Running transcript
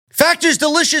Factor's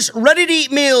delicious,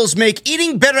 ready-to-eat meals make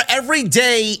eating better every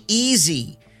day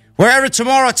easy. Wherever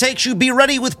tomorrow takes you, be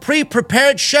ready with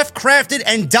pre-prepared, chef-crafted,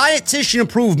 and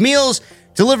dietitian-approved meals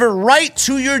delivered right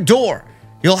to your door.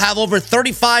 You'll have over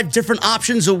 35 different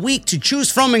options a week to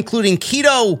choose from, including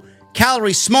keto,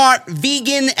 calorie smart,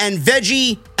 vegan, and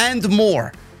veggie, and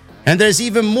more. And there's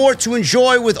even more to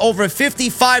enjoy with over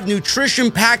 55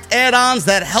 nutrition-packed add-ons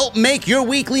that help make your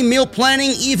weekly meal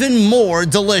planning even more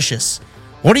delicious.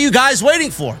 What are you guys waiting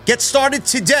for? Get started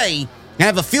today and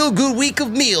have a feel-good week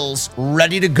of meals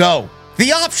ready to go.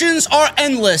 The options are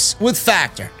endless with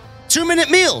Factor. 2-minute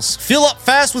meals. Fill up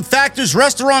fast with Factor's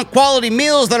restaurant-quality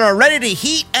meals that are ready to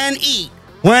heat and eat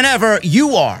whenever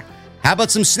you are. How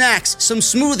about some snacks, some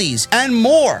smoothies, and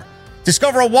more?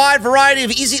 Discover a wide variety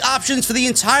of easy options for the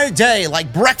entire day,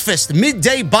 like breakfast,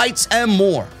 midday bites, and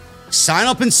more. Sign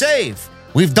up and save.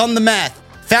 We've done the math.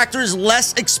 Factor is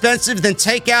less expensive than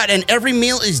takeout, and every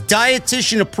meal is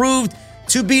dietitian approved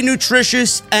to be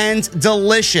nutritious and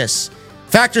delicious.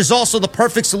 Factor is also the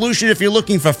perfect solution if you're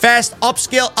looking for fast,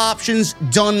 upscale options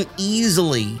done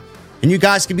easily. And you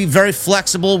guys can be very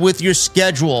flexible with your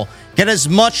schedule. Get as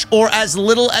much or as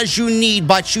little as you need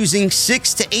by choosing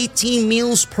 6 to 18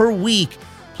 meals per week.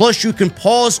 Plus, you can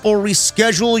pause or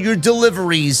reschedule your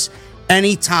deliveries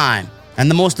anytime.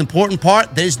 And the most important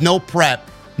part, there's no prep.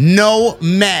 No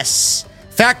mess.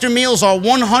 Factor meals are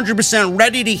 100%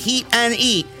 ready to heat and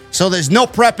eat, so there's no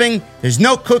prepping, there's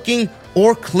no cooking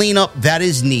or cleanup that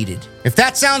is needed. If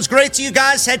that sounds great to you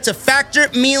guys, head to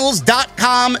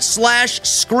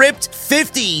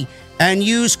factormeals.com/script50 and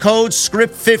use code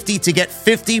script50 to get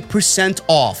 50%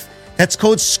 off. That's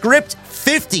code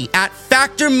script50 at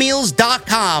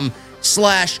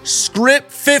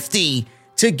factormeals.com/script50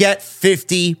 to get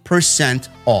 50%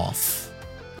 off.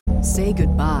 Say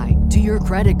goodbye to your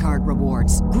credit card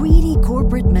rewards. Greedy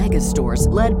corporate mega stores,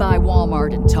 led by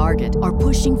Walmart and Target, are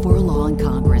pushing for a law in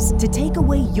Congress to take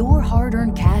away your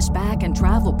hard-earned cash back and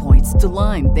travel points to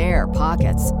line their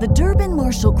pockets. The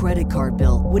Durbin-Marshall credit card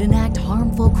bill would enact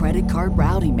harmful credit card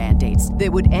routing mandates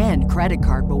that would end credit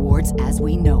card rewards as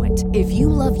we know it. If you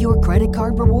love your credit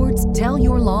card rewards, tell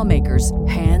your lawmakers,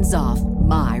 hands off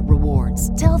my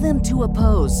rewards. Tell them to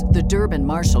oppose the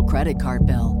Durbin-Marshall credit card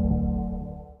bill.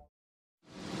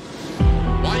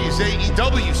 Why is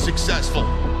AEW successful?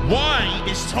 Why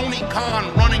is Tony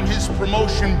Khan running his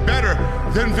promotion better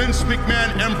than Vince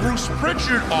McMahon and Bruce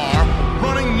Pritchard are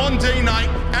running Monday night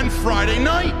and Friday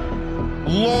night?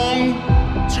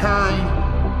 Long-term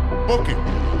booking.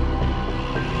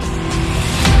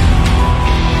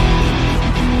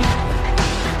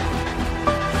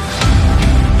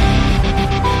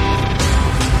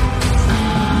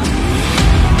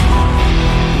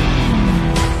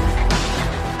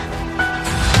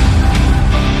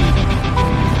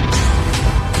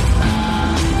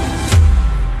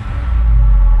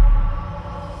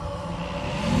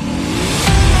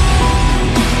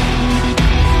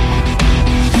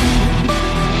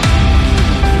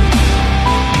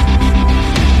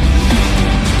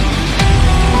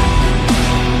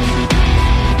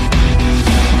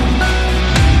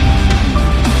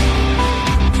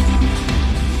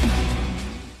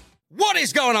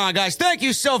 Going on, guys? Thank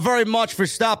you so very much for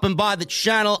stopping by the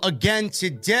channel again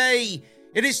today.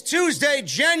 It is Tuesday,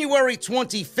 January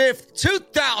 25th,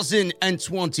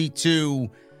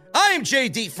 2022. I am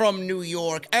JD from New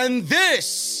York, and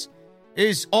this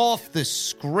is Off the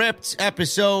Script,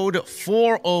 episode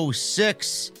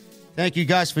 406. Thank you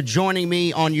guys for joining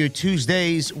me on your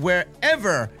Tuesdays,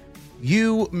 wherever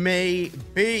you may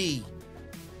be.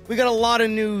 We got a lot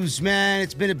of news, man.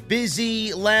 It's been a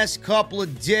busy last couple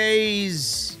of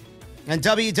days. And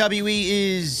WWE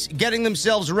is getting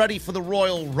themselves ready for the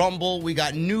Royal Rumble. We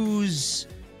got news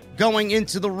going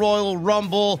into the Royal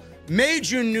Rumble.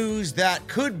 Major news that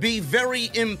could be very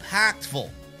impactful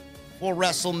for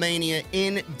WrestleMania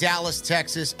in Dallas,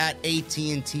 Texas at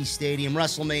AT&T Stadium.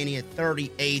 WrestleMania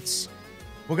 38.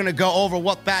 We're going to go over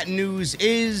what that news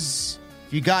is.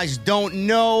 If you guys don't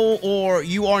know or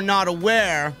you are not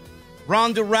aware,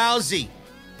 Ronda Rousey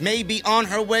may be on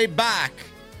her way back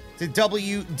to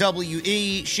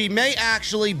WWE. She may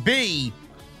actually be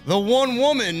the one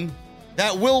woman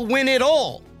that will win it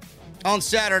all on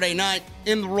Saturday night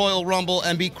in the Royal Rumble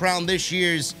and be crowned this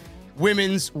year's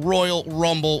Women's Royal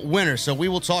Rumble winner. So we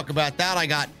will talk about that. I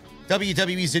got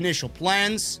WWE's initial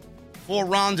plans for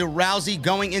Ronda Rousey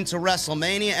going into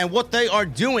WrestleMania and what they are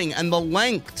doing and the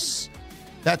lengths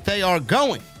that they are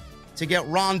going to get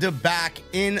Ronda back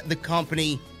in the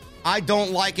company. I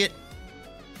don't like it.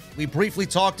 We briefly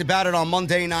talked about it on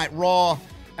Monday Night Raw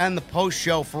and the post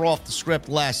show for Off the Script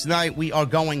last night. We are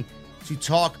going to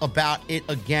talk about it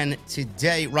again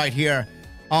today, right here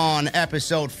on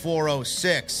episode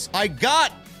 406. I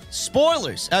got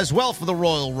spoilers as well for the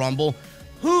Royal Rumble.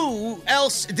 Who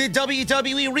else did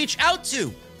WWE reach out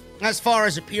to as far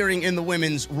as appearing in the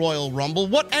Women's Royal Rumble?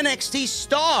 What NXT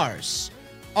stars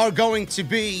are going to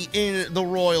be in the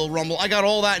Royal Rumble? I got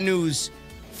all that news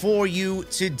for you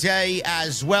today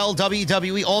as well.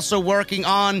 WWE also working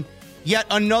on yet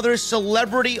another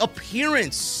celebrity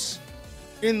appearance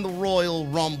in the Royal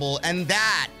Rumble, and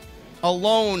that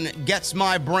alone gets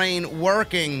my brain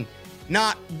working.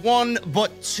 Not one,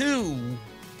 but two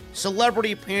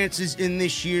celebrity appearances in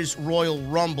this year's Royal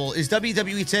Rumble. Is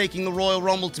WWE taking the Royal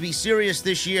Rumble to be serious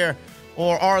this year,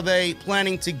 or are they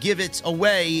planning to give it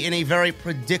away in a very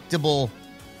predictable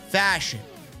fashion?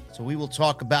 So we will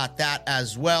talk about that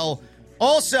as well.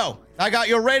 Also, I got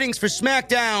your ratings for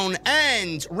SmackDown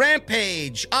and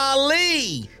Rampage.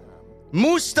 Ali,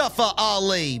 Mustafa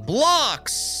Ali,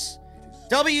 blocks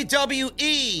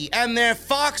WWE and their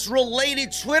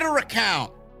Fox-related Twitter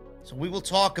account. So we will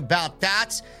talk about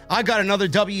that. I got another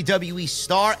WWE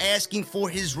star asking for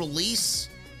his release.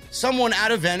 Someone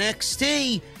out of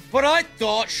NXT. But I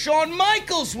thought Shawn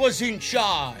Michaels was in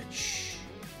charge,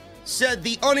 said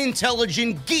the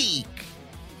unintelligent geek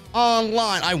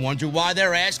online. I wonder why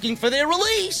they're asking for their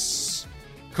release.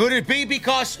 Could it be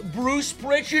because Bruce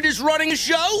Pritchard is running a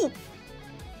show?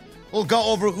 We'll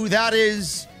go over who that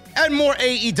is. And more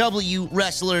AEW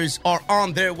wrestlers are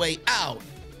on their way out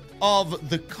of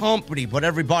the company, but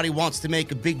everybody wants to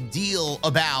make a big deal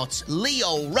about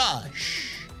Lio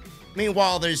Rush.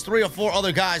 Meanwhile, there's 3 or 4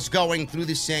 other guys going through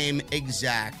the same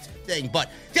exact thing, but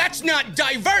that's not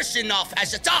diverse enough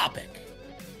as a topic.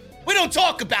 We don't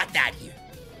talk about that here.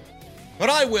 But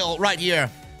I will right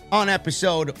here on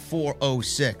episode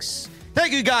 406.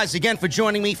 Thank you guys again for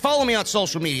joining me. Follow me on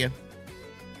social media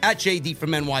at JD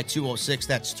from NY206.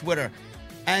 That's Twitter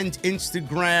and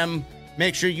Instagram.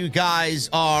 Make sure you guys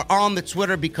are on the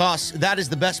Twitter because that is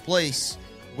the best place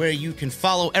where you can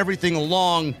follow everything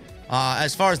along.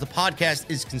 As far as the podcast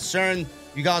is concerned,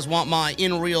 you guys want my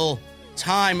in real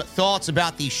time thoughts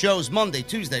about these shows Monday,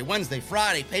 Tuesday, Wednesday,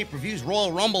 Friday, pay-per-views,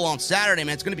 Royal Rumble on Saturday,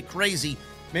 man. It's going to be crazy.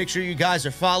 Make sure you guys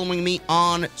are following me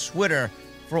on Twitter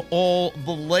for all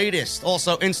the latest.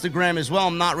 Also, Instagram as well.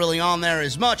 I'm not really on there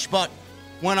as much, but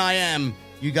when I am,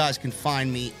 you guys can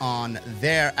find me on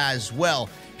there as well.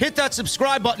 Hit that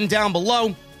subscribe button down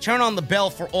below. Turn on the bell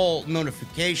for all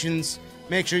notifications.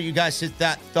 Make sure you guys hit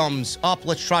that thumbs up.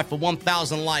 Let's try for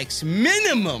 1,000 likes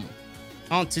minimum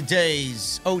on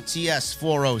today's OTS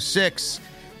 406.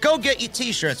 Go get your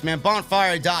t-shirts, man.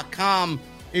 Bonfire.com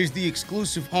is the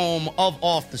exclusive home of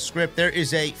Off the Script. There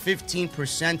is a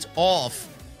 15% off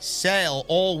sale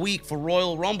all week for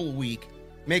Royal Rumble week.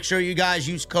 Make sure you guys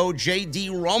use code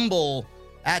JDRumble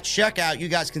at checkout. You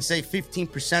guys can save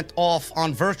 15% off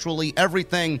on virtually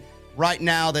everything right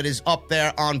now that is up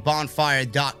there on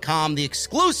bonfire.com, the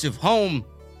exclusive home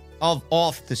of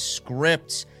Off the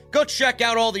Script. Go check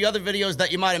out all the other videos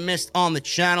that you might have missed on the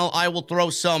channel. I will throw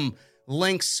some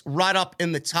links right up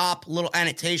in the top, little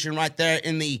annotation right there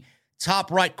in the top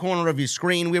right corner of your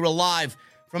screen. We were live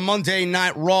from Monday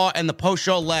Night Raw and the post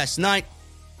show last night.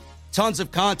 Tons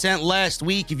of content last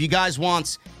week. If you guys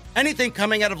want anything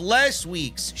coming out of last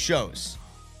week's shows,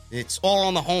 it's all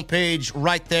on the homepage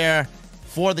right there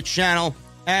for the channel.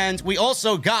 And we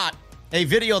also got a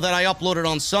video that I uploaded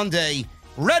on Sunday.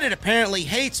 Reddit apparently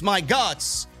hates my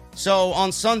guts. So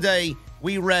on Sunday,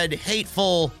 we read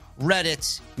hateful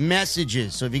Reddit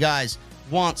messages. So if you guys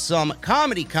want some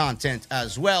comedy content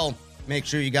as well, make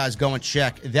sure you guys go and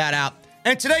check that out.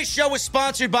 And today's show is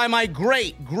sponsored by my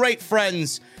great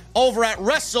friends over at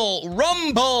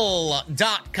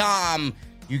WrestleRumble.com.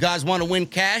 You guys want to win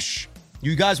cash?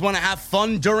 You guys want to have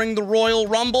fun during the Royal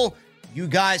Rumble? You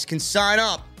guys can sign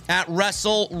up at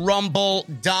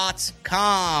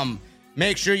WrestleRumble.com.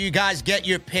 Make sure you guys get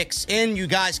your picks in. You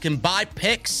guys can buy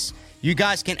picks. You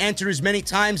guys can enter as many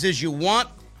times as you want.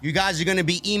 You guys are going to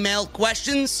be emailed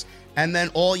questions, and then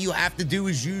all you have to do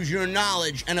is use your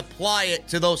knowledge and apply it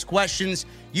to those questions.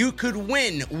 You could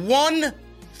win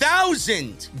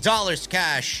 $1,000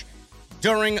 cash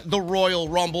during the Royal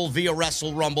Rumble via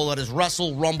WrestleRumble. That is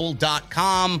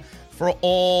WrestleRumble.com for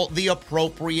all the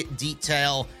appropriate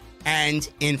detail and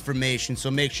information.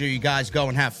 So make sure you guys go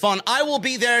and have fun. I will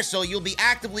be there, so you'll be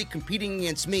actively competing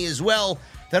against me as well.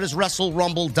 That is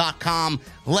WrestleRumble.com.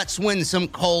 Let's win some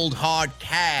cold, hard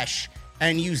cash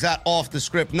and use that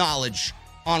off-the-script knowledge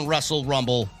on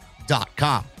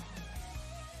WrestleRumble.com.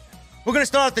 We're going to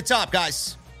start at the top,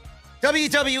 guys.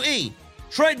 WWE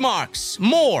trademarks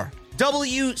more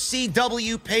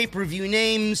WCW pay-per-view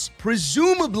names,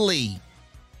 presumably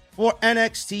for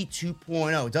NXT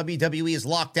 2.0. WWE has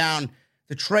locked down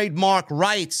the trademark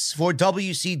rights for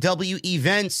WCW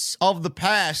events of the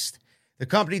past. The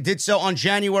company did so on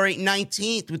January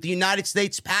 19th with the United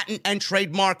States Patent and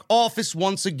Trademark Office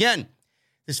once again.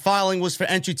 This filing was for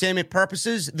entertainment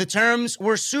purposes. The terms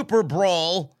were Super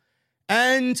Brawl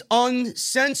and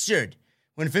uncensored.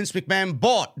 When Vince McMahon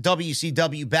bought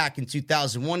WCW back in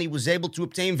 2001, he was able to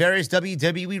obtain various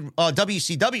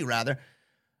WCW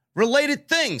related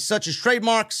things, such as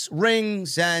trademarks,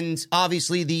 rings, and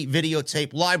obviously the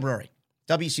videotape library.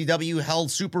 WCW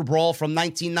held Super Brawl from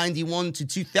 1991 to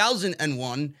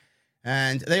 2001,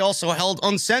 and they also held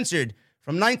Uncensored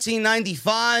from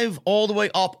 1995 all the way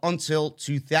up until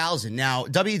 2000. Now,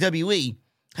 WWE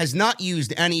has not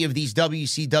used any of these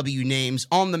WCW names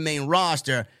on the main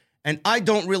roster, and I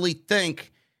don't really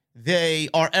think they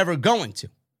are ever going to.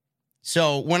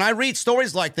 So when I read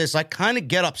stories like this, I kind of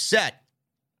get upset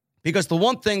because the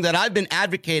one thing that I've been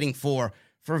advocating for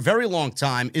a very long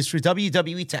time is for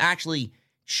WWE to actually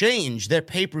change their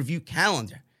pay-per-view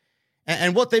calendar.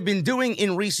 And what they've been doing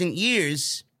in recent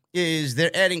years is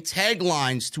they're adding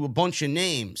taglines to a bunch of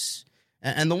names.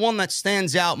 And the one that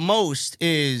stands out most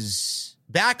is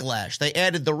Backlash. They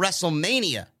added the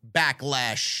WrestleMania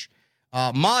Backlash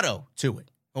motto to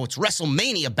it. Oh, it's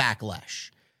WrestleMania Backlash.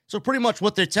 So pretty much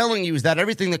what they're telling you is that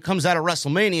everything that comes out of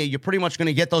WrestleMania, you're pretty much going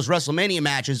to get those WrestleMania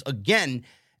matches again,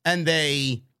 and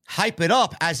they hype it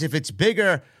up as if it's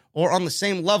bigger or on the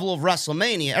same level of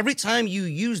WrestleMania. Every time you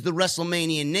use the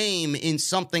WrestleMania name in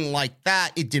something like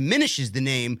that, it diminishes the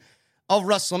name of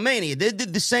WrestleMania. They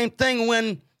did the same thing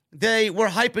when they were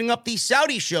hyping up these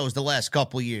Saudi shows the last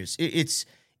couple of years. It's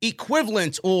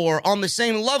equivalent or on the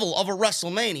same level of a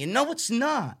WrestleMania. No, it's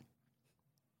not.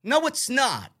 No, it's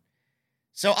not.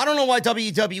 So I don't know why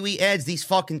WWE adds these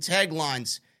fucking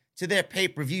taglines to their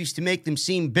pay-per-views to make them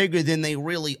seem bigger than they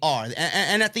really are.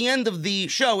 And at the end of the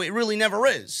show, it really never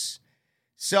is.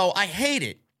 So I hate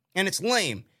it, and it's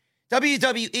lame.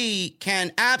 WWE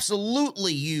can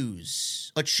absolutely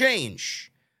use a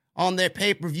change on their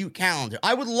pay-per-view calendar.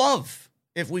 I would love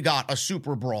if we got a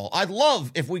Super Brawl. I'd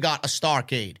love if we got a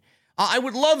Starrcade. I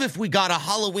would love if we got a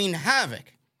Halloween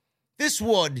Havoc. This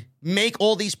would make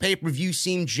all these pay-per-views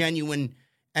seem genuine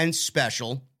and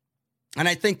special. And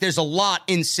I think there's a lot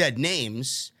in said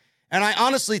names. And I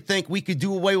honestly think we could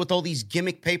do away with all these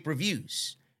gimmick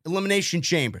pay-per-views. Elimination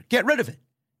Chamber. Get rid of it.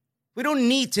 We don't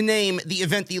need to name the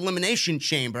event the Elimination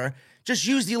Chamber. Just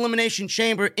use the Elimination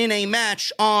Chamber in a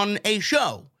match on a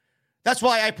show. That's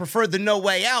why I prefer the No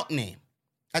Way Out name.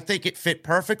 I think it fit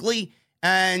perfectly,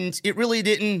 and it really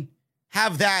didn't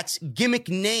have that gimmick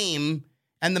name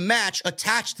and the match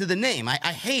attached to the name. I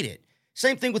hate it.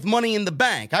 Same thing with Money in the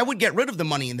Bank. I would get rid of the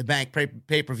Money in the Bank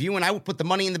pay-per-view, and I would put the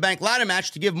Money in the Bank ladder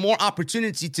match to give more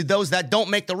opportunity to those that don't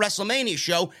make the WrestleMania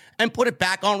show and put it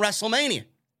back on WrestleMania.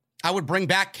 I would bring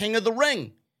back King of the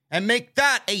Ring and make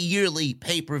that a yearly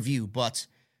pay-per-view. But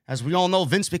as we all know,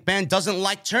 Vince McMahon doesn't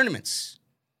like tournaments.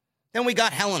 Then we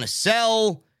got Hell in a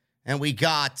Cell, and we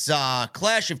got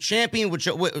Clash of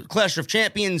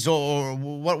Champions, or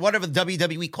whatever the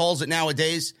WWE calls it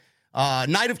nowadays.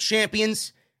 Night of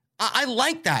Champions. I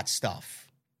like that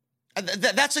stuff.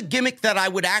 That's a gimmick that I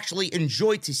would actually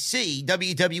enjoy to see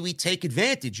WWE take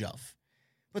advantage of.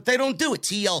 But they don't do it.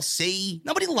 TLC.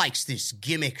 Nobody likes this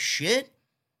gimmick shit.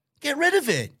 Get rid of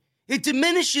it. It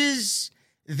diminishes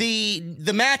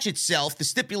the match itself, the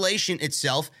stipulation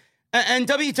itself. And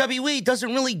WWE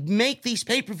doesn't really make these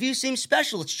pay-per-views seem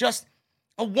special. It's just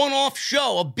a one-off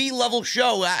show, a B-level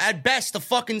show, at best a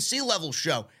fucking C-level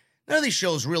show. None of these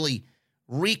shows really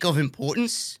reek of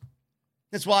importance.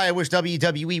 That's why I wish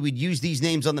WWE would use these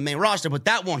names on the main roster, but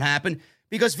that won't happen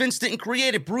because Vince didn't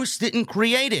create it. Bruce didn't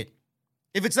create it.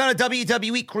 If it's not a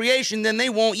WWE creation, then they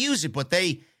won't use it, but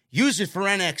they use it for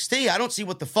NXT. I don't see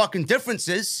what the fucking difference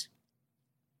is.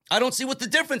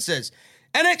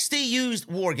 NXT used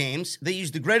War Games, they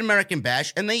used the Great American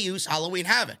Bash, and they used Halloween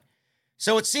Havoc.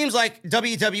 So it seems like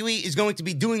WWE is going to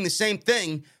be doing the same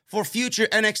thing for future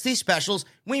NXT specials.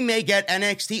 We may get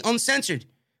NXT Uncensored.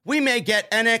 We may get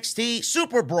NXT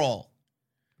Super Brawl.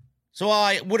 So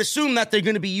I would assume that they're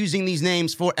going to be using these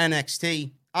names for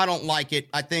NXT. I don't like it.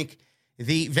 I think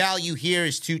the value here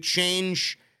is to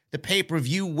change the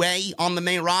pay-per-view way on the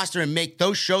main roster and make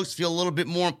those shows feel a little bit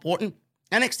more important.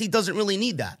 NXT doesn't really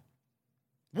need that.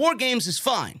 War Games is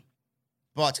fine.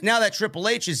 But now that Triple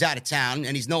H is out of town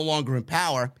and he's no longer in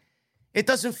power, it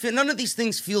doesn't fit. None of these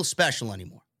things feel special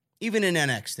anymore, even in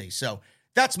NXT. So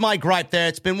that's my gripe there.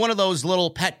 It's been one of those little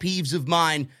pet peeves of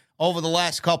mine over the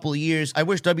last couple of years. I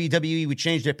wish WWE would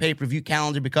change their pay-per-view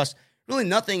calendar because really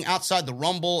nothing outside the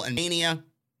Rumble and Mania,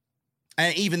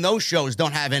 and even those shows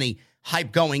don't have any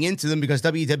hype going into them because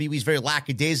WWE is very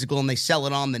lackadaisical and they sell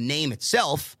it on the name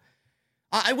itself.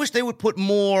 I wish they would put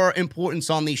more importance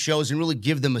on these shows and really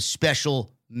give them a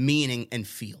special meaning and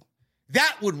feel.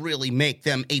 That would really make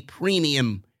them a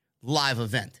premium live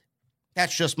event.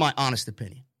 That's just my honest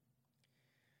opinion.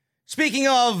 Speaking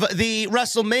of the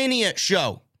WrestleMania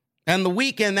show and the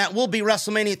weekend that will be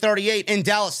WrestleMania 38 in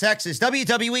Dallas, Texas,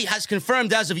 WWE has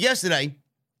confirmed as of yesterday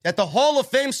that the Hall of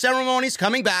Fame ceremony is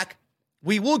coming back.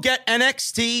 We will get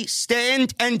NXT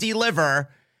Stand and Deliver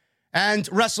and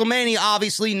WrestleMania,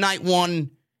 obviously, night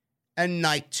 1 and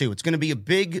night 2. It's going to be a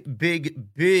big,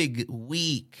 big, big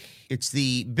week. It's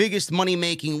the biggest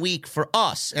money-making week for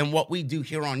us and what we do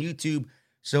here on YouTube,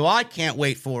 so I can't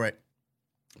wait for it.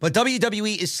 But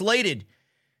WWE is slated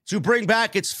to bring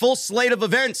back its full slate of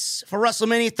events for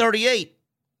WrestleMania 38.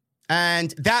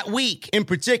 And that week, in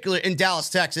particular, in Dallas,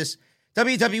 Texas,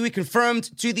 WWE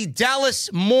confirmed to the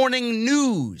Dallas Morning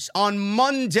News on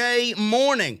Monday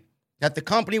morning that the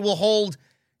company will hold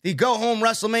the Go Home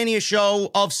WrestleMania show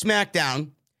of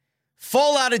SmackDown,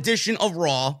 Fallout edition of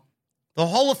Raw, the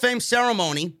Hall of Fame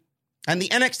ceremony, and the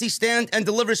NXT Stand and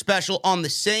Deliver special on the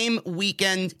same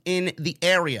weekend in the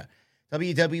area.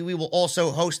 WWE will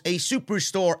also host a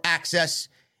Superstore Access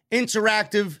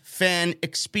interactive fan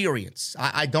experience.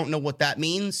 I don't know what that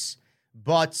means,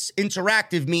 but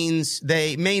interactive means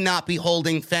they may not be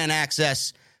holding fan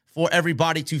access for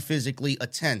everybody to physically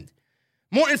attend.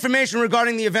 More information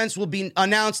regarding the events will be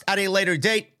announced at a later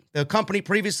date. The company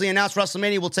previously announced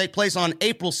WrestleMania will take place on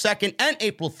April 2nd and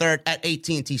April 3rd at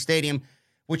AT&T Stadium,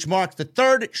 which marks the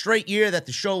third straight year that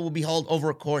the show will be held over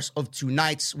a course of 2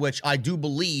 nights, which I do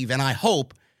believe and I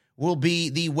hope will be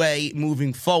the way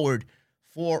moving forward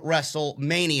for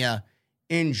WrestleMania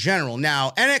in general.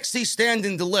 Now, NXT Stand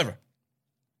and Deliver.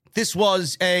 This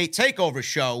was a takeover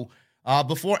show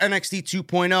before NXT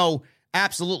 2.0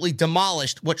 absolutely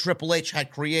demolished what Triple H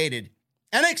had created.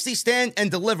 NXT Stand and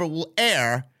Deliver will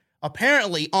air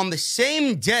apparently on the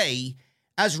same day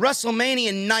as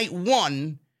WrestleMania Night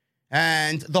 1,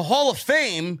 and the Hall of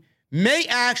Fame may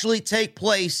actually take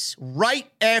place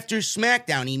right after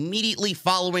SmackDown, immediately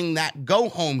following that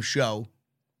go-home show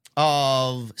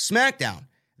of SmackDown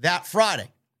that Friday.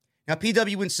 Now,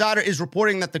 PW Insider is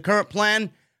reporting that the current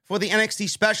plan for the NXT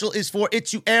special is for it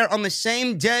to air on the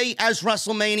same day as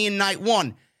WrestleMania Night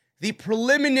 1. The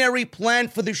preliminary plan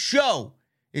for the show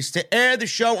is to air the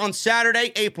show on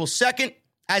Saturday, April 2nd,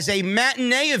 as a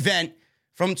matinee event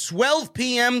from 12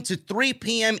 p.m. to 3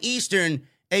 p.m. Eastern,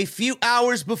 a few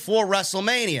hours before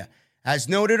WrestleMania. As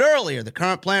noted earlier, the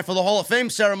current plan for the Hall of Fame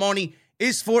ceremony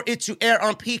is for it to air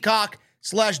on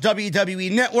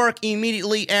Peacock/WWE Network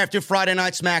immediately after Friday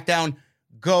Night SmackDown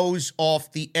goes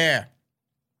off the air.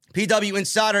 PW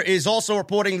Insider is also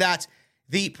reporting that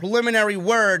the preliminary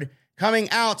word coming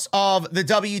out of the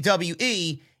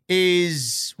WWE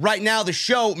is right now the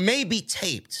show may be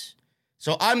taped.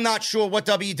 So I'm not sure what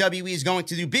WWE is going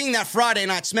to do. Being that Friday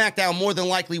Night SmackDown more than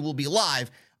likely will be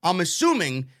live, I'm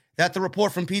assuming that the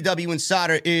report from PW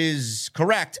Insider is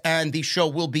correct and the show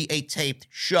will be a taped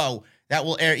show that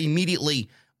will air immediately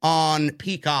on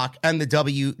Peacock and the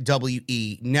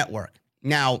WWE Network.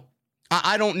 Now,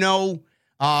 I don't know.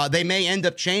 They may end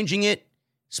up changing it.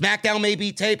 SmackDown may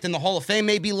be taped and the Hall of Fame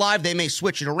may be live. They may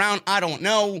switch it around. I don't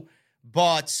know.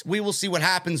 But we will see what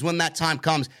happens when that time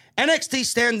comes. NXT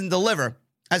Stand and Deliver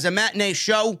as a matinee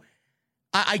show,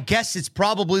 I guess it's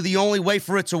probably the only way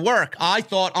for it to work. I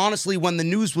thought, honestly, when the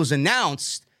news was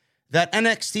announced that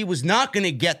NXT was not going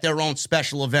to get their own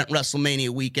special event WrestleMania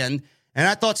weekend, and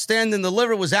I thought Stand and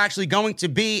Deliver was actually going to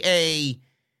be a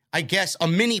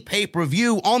mini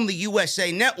pay-per-view on the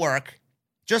USA Network,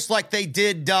 just like they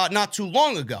did not too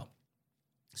long ago.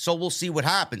 So we'll see what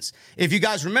happens. If you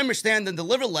guys remember, Stand and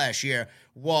Deliver last year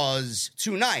was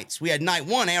 2 nights. We had night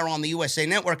 1 air on the USA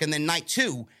Network and then night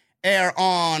 2 air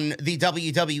on the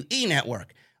WWE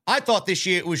Network. I thought this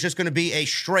year it was just going to be a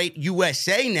straight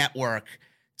USA Network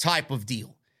type of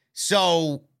deal.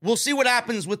 So we'll see what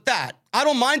happens with that. I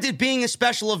don't mind it being a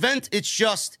special event. It's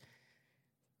just,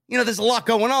 there's a lot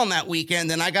going on that weekend,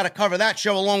 and I got to cover that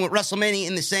show along with WrestleMania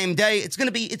in the same day. It's going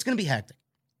to be hectic.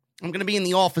 I'm going to be in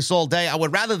the office all day. I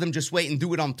would rather them just wait and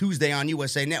do it on Tuesday on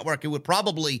USA Network. It would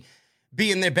probably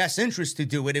be in their best interest to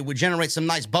do it. It would generate some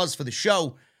nice buzz for the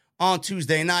show on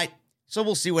Tuesday night. So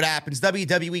we'll see what happens.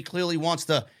 WWE clearly wants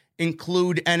to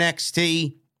include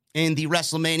NXT in the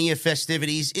WrestleMania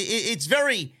festivities. It's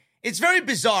very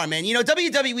bizarre, man.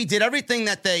 WWE did everything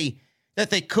that they that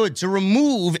they could to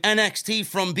remove NXT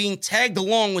from being tagged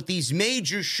along with these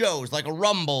major shows like a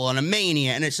Rumble and a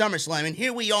Mania and a SummerSlam. And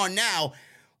here we are now,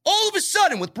 all of a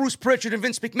sudden, with Bruce Pritchard and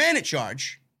Vince McMahon in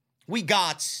charge. We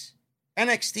got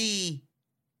NXT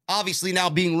obviously now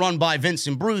being run by Vince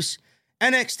and Bruce.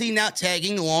 NXT now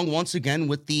tagging along once again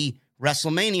with the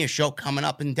WrestleMania show coming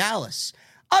up in Dallas.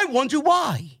 I wonder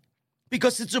why.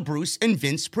 Because it's a Bruce and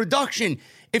Vince production.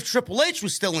 If Triple H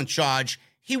was still in charge,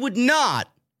 he would not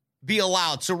be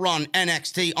allowed to run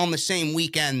NXT on the same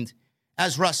weekend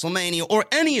as WrestleMania or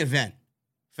any event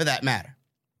for that matter.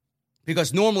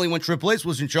 Because normally when Triple H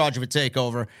was in charge of a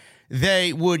takeover,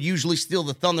 they would usually steal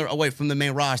the thunder away from the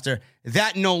main roster.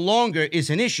 That no longer is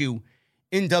an issue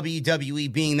in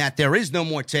WWE, being that there is no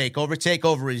more takeover.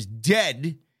 Takeover is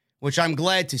dead, which I'm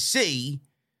glad to see.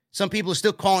 Some people are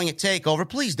still calling it takeover.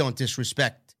 Please don't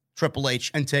disrespect Triple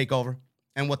H and takeover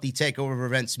and what the takeover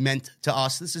events meant to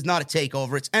us. This is not a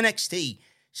takeover. It's NXT.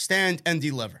 Stand and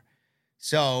deliver.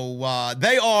 So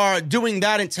they are doing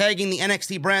that and tagging the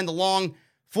NXT brand along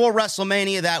for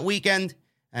WrestleMania that weekend.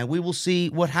 And we will see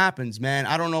what happens, man.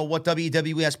 I don't know what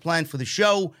WWE has planned for the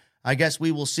show. I guess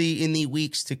we will see in the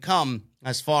weeks to come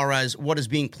as far as what is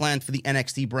being planned for the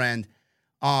NXT brand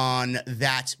on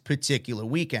that particular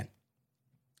weekend.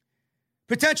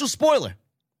 Potential spoiler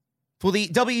for the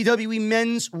WWE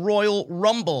Men's Royal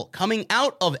Rumble coming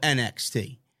out of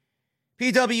NXT.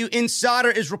 PW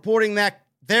Insider is reporting that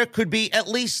there could be at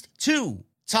least 2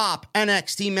 top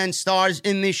NXT men's stars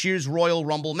in this year's Royal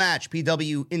Rumble match.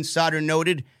 PW Insider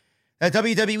noted that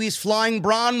WWE is flying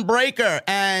Braun Breaker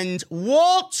and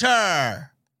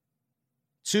Walter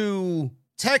to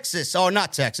Texas. Oh,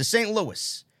 not Texas, St.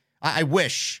 Louis. I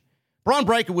wish. Braun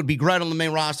Breaker would be great on the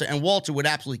main roster, and Walter would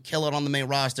absolutely kill it on the main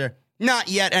roster. Not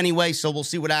yet anyway, so we'll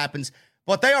see what happens.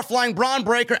 But they are flying Braun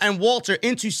Breaker and Walter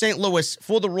into St. Louis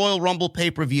for the Royal Rumble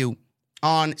pay-per-view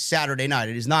on Saturday night.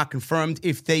 It is not confirmed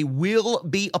if they will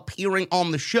be appearing on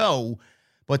the show,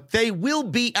 but they will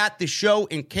be at the show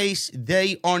in case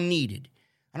they are needed.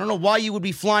 I don't know why you would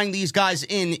be flying these guys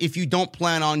in if you don't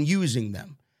plan on using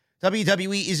them.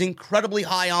 WWE is incredibly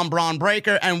high on Braun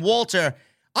Breaker and Walter.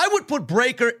 I would put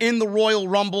Breaker in the Royal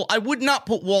Rumble. I would not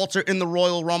put Walter in the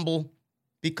Royal Rumble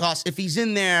because if he's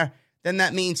in there, then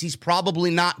that means he's probably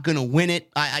not going to win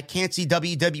it. I can't see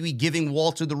WWE giving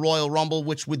Walter the Royal Rumble,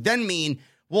 which would then mean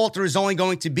Walter is only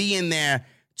going to be in there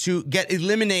to get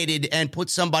eliminated and put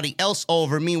somebody else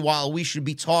over. Meanwhile, we should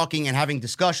be talking and having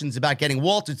discussions about getting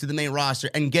Walter to the main roster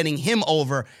and getting him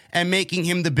over and making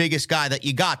him the biggest guy that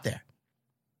you got there.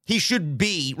 He should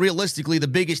be, realistically, the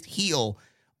biggest heel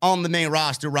on the main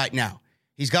roster right now.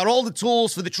 He's got all the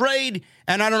tools for the trade,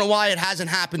 and I don't know why it hasn't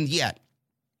happened yet.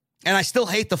 And I still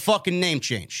hate the fucking name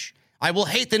change. I will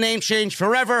hate the name change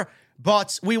forever,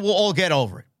 but we will all get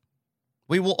over it.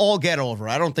 We will all get over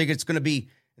it. I don't think it's going to be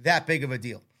that big of a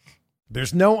deal.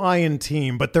 There's no I in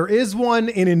team, but there is one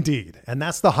in Indeed, and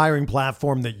that's the hiring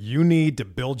platform that you need to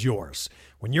build yours.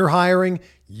 When you're hiring,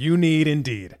 you need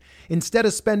Indeed. Instead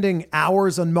of spending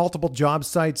hours on multiple job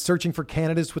sites searching for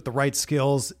candidates with the right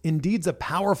skills, Indeed's a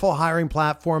powerful hiring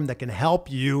platform that can help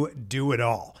you do it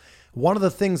all. One of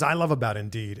the things I love about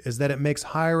Indeed is that it makes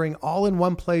hiring all in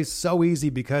one place so easy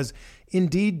because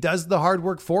Indeed does the hard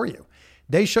work for you.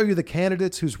 They show you the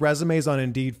candidates whose resumes on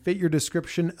Indeed fit your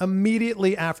description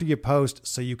immediately after you post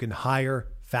so you can hire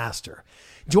faster.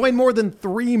 Join more than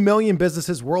 3 million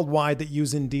businesses worldwide that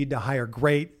use Indeed to hire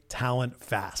great talent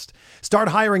fast. Start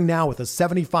hiring now with a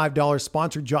 $75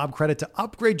 sponsored job credit to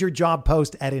upgrade your job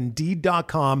post at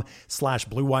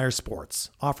Indeed.com/Blue Wire Sports.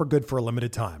 Offer good for a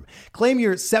limited time. Claim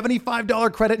your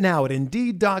 $75 credit now at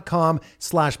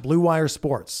Indeed.com/Blue Wire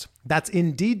Sports. That's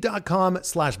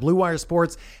Indeed.com/Blue Wire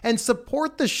Sports, and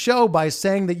support the show by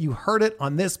saying that you heard it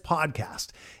on this podcast.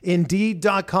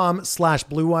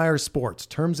 Indeed.com/Blue Wire Sports.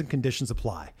 Terms and conditions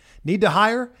apply. Need to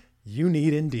hire? You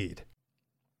need Indeed.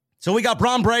 So we got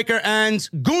Braun Breaker and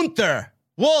Gunther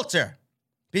Walter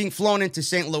being flown into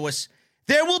St. Louis.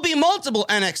 There will be multiple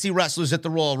NXT wrestlers at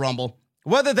the Royal Rumble,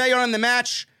 whether they are in the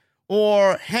match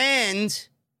or hand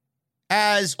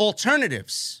as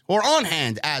alternatives or on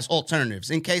hand as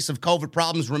alternatives in case of COVID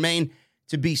problems remain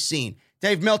to be seen.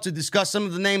 Dave Meltzer discussed some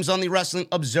of the names on the Wrestling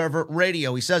Observer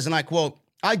Radio. He says, and I quote,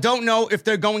 "I don't know if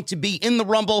they're going to be in the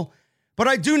Rumble, but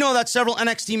I do know that several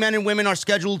NXT men and women are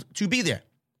scheduled to be there.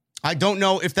 I don't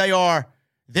know if they are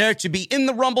there to be in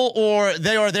the Rumble or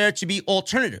they are there to be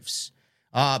alternatives.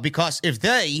 Because if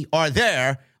they are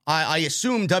there, I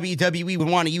assume WWE would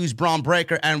want to use Braun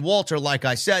Breaker and Walter, like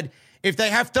I said. If they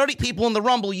have 30 people in the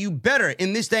Rumble, you better,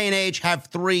 in this day and age, have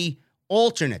 3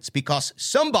 alternates because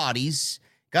somebody's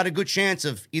got a good chance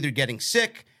of either getting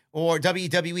sick or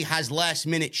WWE has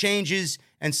last-minute changes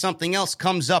and something else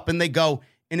comes up and they go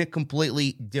in a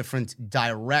completely different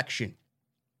direction.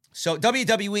 So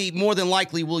WWE more than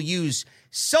likely will use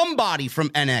somebody from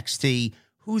NXT.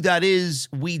 Who that is,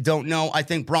 we don't know. I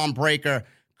think Braun Breaker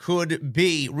could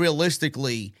be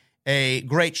realistically a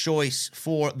great choice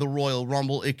for the Royal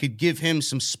Rumble. It could give him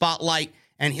some spotlight,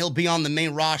 and he'll be on the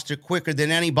main roster quicker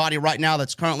than anybody right now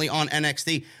that's currently on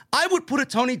NXT. I would put a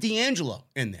Tony D'Angelo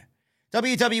in there.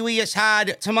 WWE has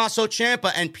had Tommaso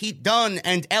Ciampa and Pete Dunne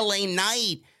and LA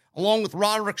Knight, along with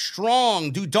Roderick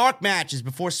Strong, do dark matches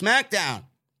before SmackDown.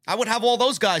 I would have all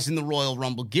those guys in the Royal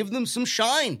Rumble. Give them some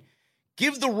shine.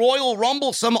 Give the Royal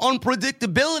Rumble some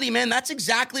unpredictability, man. That's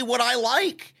exactly what I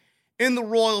like in the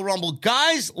Royal Rumble.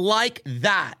 Guys like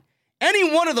that.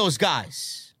 Any one of those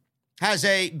guys has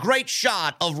a great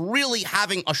shot of really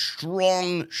having a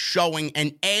strong showing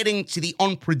and adding to the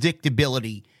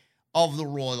unpredictability of the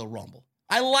Royal Rumble.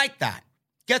 I like that.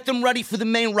 Get them ready for the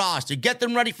main roster. Get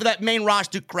them ready for that main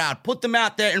roster crowd. Put them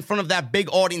out there in front of that big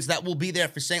audience that will be there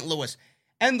for St. Louis.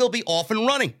 And they'll be off and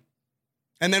running.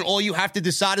 And then all you have to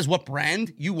decide is what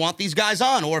brand you want these guys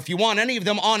on, or if you want any of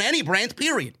them on any brand,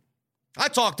 period. I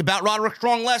talked about Roderick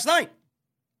Strong last night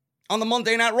on the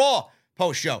Monday Night Raw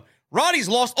post-show. Roddy's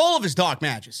lost all of his dark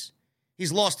matches.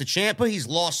 He's lost to Ciampa, he's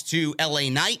lost to LA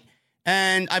Knight,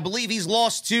 and I believe he's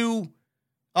lost to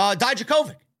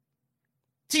Dijakovic.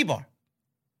 T-Bar.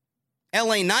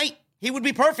 LA Knight, he would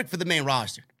be perfect for the main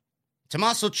roster.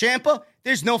 Tommaso Ciampa,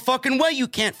 there's no fucking way you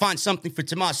can't find something for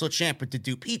Tommaso Ciampa to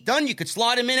do. Pete Dunne, you could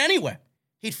slide him in anywhere.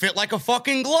 He'd fit like a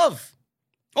fucking glove.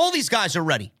 All these guys are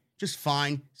ready. Just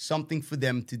find something for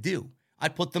them to do.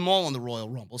 I'd put them all on the Royal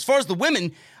Rumble. As far as the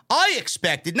women, I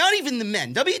expected, not even the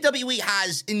men, WWE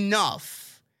has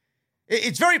enough.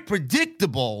 It's very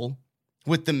predictable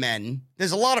with the men.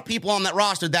 There's a lot of people on that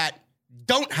roster that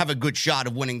don't have a good shot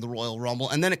of winning the Royal Rumble,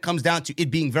 and then it comes down to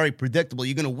it being very predictable.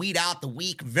 You're going to weed out the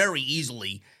weak very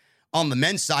easily on the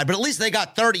men's side, but at least they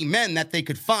got 30 men that they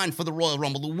could find for the Royal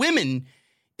Rumble. The women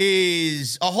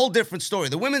is a whole different story.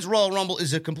 The women's Royal Rumble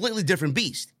is a completely different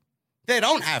beast. They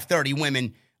don't have 30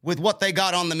 women with what they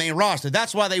got on the main roster.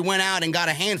 That's why they went out and got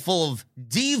a handful of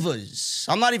divas.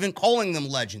 I'm not even calling them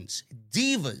legends.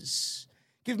 Divas.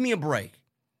 Give me a break.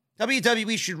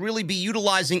 WWE should really be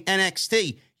utilizing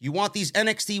NXT. You want these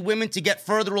NXT women to get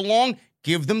further along?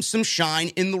 Give them some shine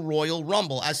in the Royal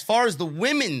Rumble. As far as the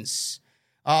women's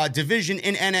division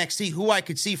in NXT, who I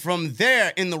could see from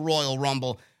there in the Royal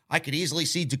Rumble, I could easily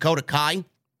see Dakota Kai.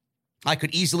 I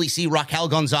could easily see Raquel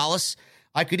Gonzalez.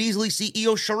 I could easily see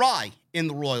Io Shirai in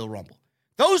the Royal Rumble.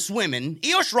 Those women,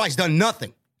 Io Shirai's done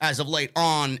nothing as of late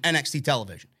on NXT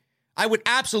television. I would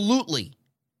absolutely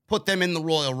put them in the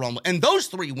Royal Rumble. And those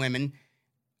three women,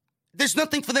 there's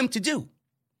nothing for them to do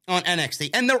on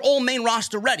NXT. And they're all main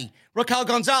roster ready. Raquel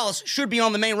Gonzalez should be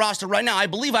on the main roster right now. I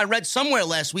believe I read somewhere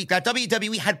last week that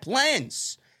WWE had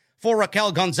plans for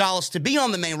Raquel Gonzalez to be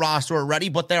on the main roster already,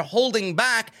 but they're holding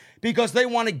back because they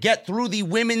want to get through the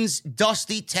Women's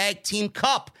Dusty Tag Team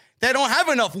Cup. They don't have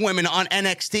enough women on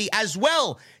NXT as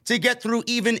well to get through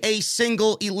even a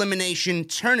single elimination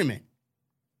tournament.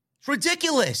 It's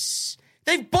ridiculous.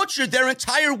 They've butchered their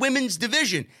entire women's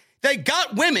division. They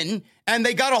got women, and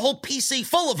they got a whole PC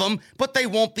full of them, but they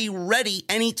won't be ready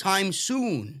anytime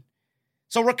soon.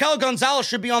 So Raquel Gonzalez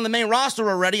should be on the main roster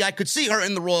already. I could see her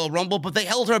in the Royal Rumble, but they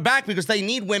held her back because they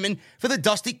need women for the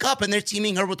Dusty Cup, and they're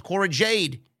teaming her with Cora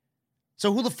Jade.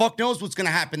 So who the fuck knows what's going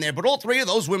to happen there? But all three of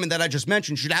those women that I just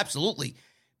mentioned should absolutely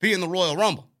be in the Royal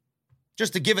Rumble.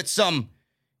 Just to give it some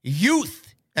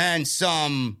youth and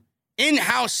some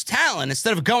in-house talent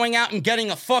instead of going out and getting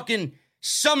a fucking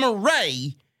Summer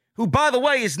Rae, who, by the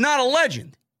way, is not a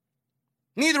legend.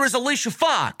 Neither is Alicia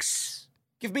Fox.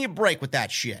 Give me a break with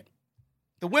that shit.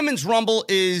 The Women's Rumble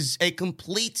is a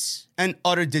complete and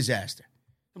utter disaster.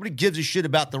 Nobody gives a shit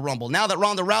about the Rumble. Now that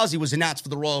Ronda Rousey was announced for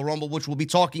the Royal Rumble, which we'll be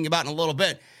talking about in a little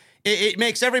bit, it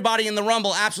makes everybody in the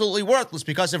Rumble absolutely worthless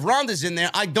because if Ronda's in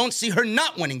there, I don't see her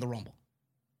not winning the Rumble.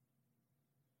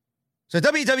 So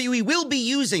WWE will be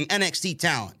using NXT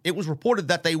talent. It was reported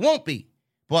that they won't be,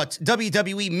 but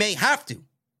WWE may have to.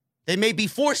 They may be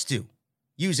forced to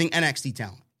using NXT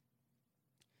talent.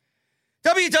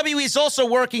 WWE is also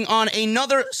working on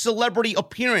another celebrity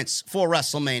appearance for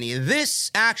WrestleMania.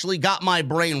 This actually got my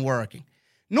brain working.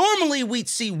 Normally, we'd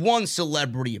see one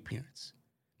celebrity appearance,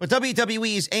 but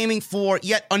WWE is aiming for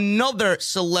yet another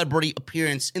celebrity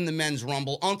appearance in the Men's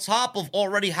Rumble, on top of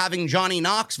already having Johnny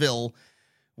Knoxville,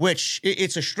 which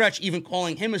it's a stretch even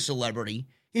calling him a celebrity.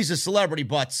 He's a celebrity,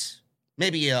 but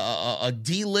maybe a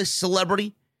D-list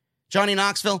celebrity, Johnny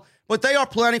Knoxville. but they are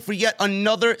planning for yet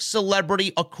another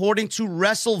celebrity, according to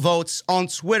WrestleVotes on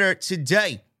Twitter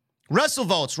today.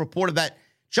 WrestleVotes reported that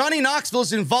Johnny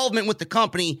Knoxville's involvement with the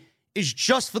company is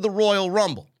just for the Royal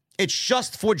Rumble. It's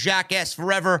just for Jackass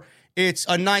Forever. It's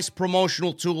a nice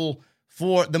promotional tool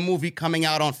for the movie coming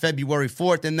out on February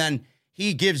 4th, and then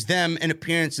he gives them an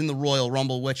appearance in the Royal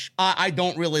Rumble, which I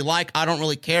don't really like. I don't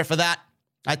really care for that.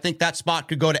 I think that spot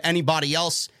could go to anybody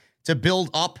else to build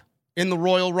up in the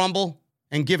Royal Rumble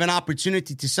and give an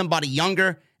opportunity to somebody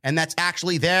younger, and that's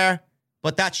actually there.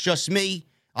 But that's just me.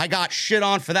 I got shit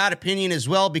on for that opinion as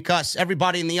well because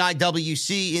everybody in the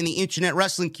IWC, in the internet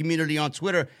wrestling community on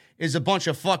Twitter, is a bunch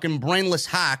of fucking brainless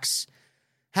hacks.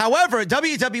 However,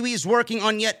 WWE is working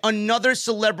on yet another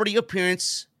celebrity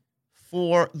appearance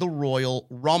for the Royal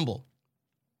Rumble.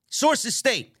 Sources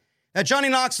state that Johnny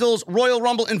Knoxville's Royal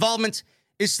Rumble involvement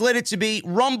is slated to be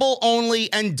Rumble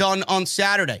only and done on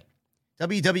Saturday.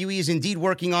 WWE is indeed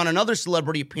working on another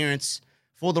celebrity appearance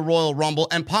for the Royal Rumble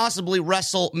and possibly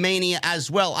WrestleMania as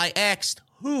well. I asked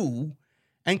who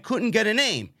and couldn't get a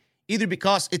name, either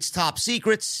because it's top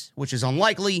secrets, which is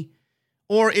unlikely,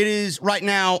 or it is right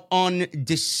now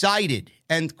undecided,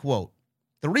 end quote.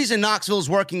 The reason Knoxville is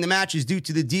working the match is due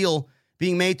to the deal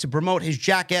being made to promote his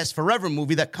Jackass Forever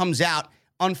movie that comes out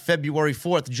on February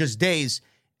 4th, just days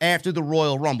after the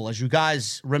Royal Rumble. As you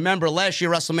guys remember, last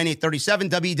year, WrestleMania 37,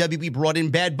 WWE brought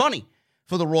in Bad Bunny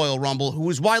for the Royal Rumble, who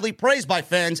was widely praised by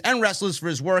fans and wrestlers for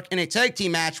his work in a tag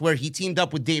team match where he teamed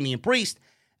up with Damian Priest,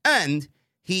 and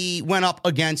he went up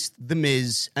against The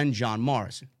Miz and John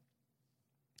Morrison.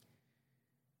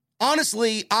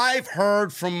 Honestly, I've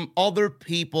heard from other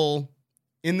people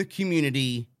in the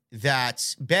community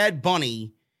that Bad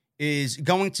Bunny is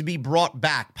going to be brought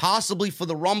back, possibly for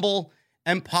the Rumble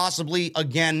and possibly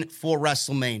again for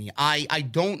WrestleMania. I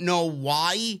don't know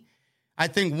why. I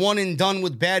think one and done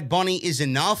with Bad Bunny is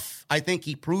enough. I think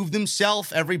he proved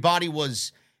himself. Everybody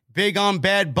was big on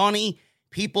Bad Bunny.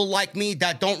 People like me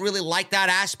that don't really like that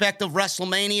aspect of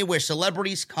WrestleMania where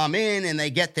celebrities come in and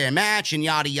they get their match and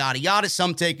yada, yada, yada.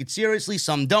 Some take it seriously,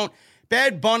 some don't.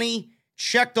 Bad Bunny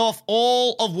checked off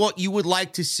all of what you would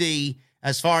like to see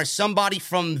as far as somebody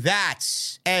from that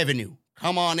avenue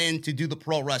come on in to do the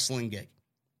pro wrestling gig.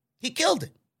 He killed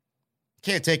it.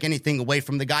 Can't take anything away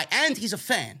from the guy, and he's a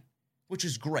fan, which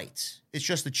is great. It's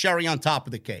just the cherry on top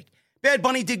of the cake. Bad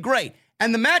Bunny did great,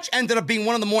 and the match ended up being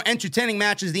one of the more entertaining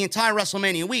matches the entire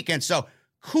WrestleMania weekend, so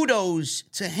kudos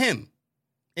to him.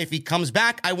 If he comes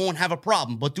back, I won't have a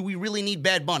problem, but do we really need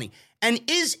Bad Bunny? And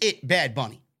is it Bad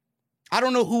Bunny? I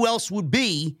don't know who else would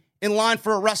be in line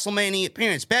for a WrestleMania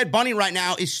appearance. Bad Bunny right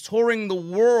now is touring the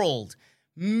world.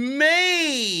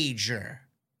 Major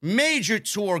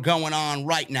tour going on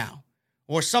right now.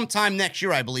 Or sometime next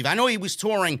year, I believe. I know he was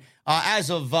touring as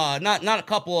of not even a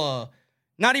couple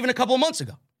of months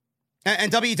ago.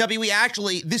 And WWE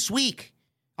actually this week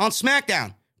on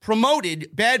SmackDown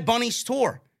promoted Bad Bunny's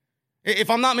tour. If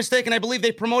I'm not mistaken, I believe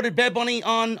they promoted Bad Bunny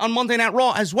on Monday Night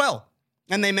Raw as well.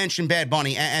 And they mentioned Bad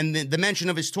Bunny and the mention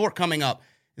of his tour coming up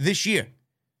this year.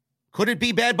 Could it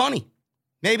be Bad Bunny?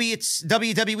 Maybe it's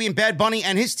WWE and Bad Bunny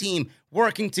and his team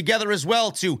working together as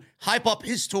well to hype up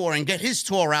his tour and get his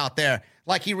tour out there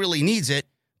like he really needs it.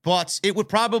 But it would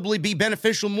probably be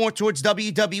beneficial more towards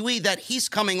WWE that he's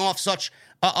coming off such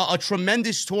a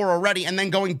tremendous tour already and then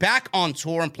going back on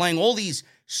tour and playing all these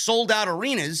sold-out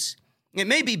arenas. It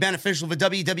may be beneficial for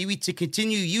WWE to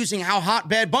continue using how hot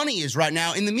Bad Bunny is right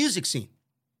now in the music scene.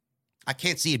 I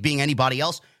can't see it being anybody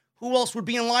else. Who else would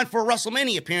be in line for a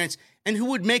WrestleMania appearance and who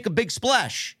would make a big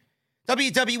splash?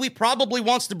 WWE probably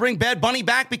wants to bring Bad Bunny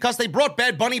back because they brought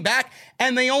Bad Bunny back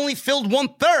and they only filled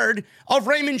 1/3 of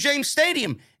Raymond James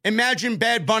Stadium. Imagine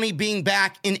Bad Bunny being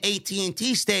back in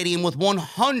AT&T Stadium with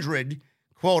 100,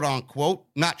 quote unquote.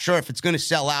 Not sure if it's going to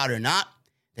sell out or not.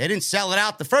 They didn't sell it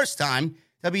out the first time.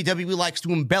 WWE likes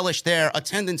to embellish their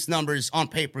attendance numbers on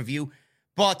pay-per-view.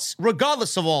 But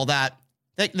regardless of all that,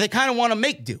 they kind of want to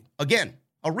make do. Again,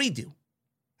 a redo.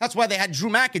 That's why they had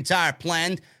Drew McIntyre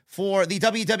planned for the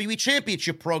WWE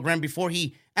Championship program before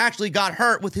he actually got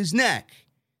hurt with his neck.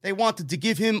 They wanted to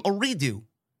give him a redo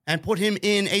and put him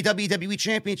in a WWE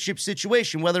Championship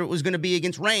situation, whether it was going to be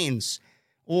against Reigns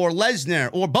or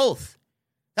Lesnar or both.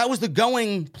 That was the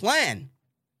going plan.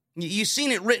 You've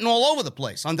seen it written all over the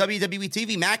place. On WWE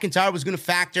TV, McIntyre was going to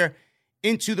factor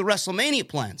into the WrestleMania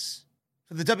plans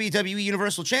for the WWE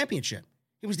Universal Championship.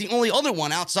 He was the only other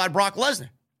one outside Brock Lesnar.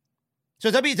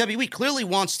 So WWE clearly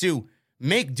wants to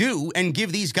make do and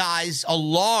give these guys a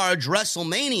large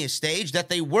WrestleMania stage that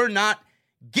they were not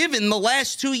given the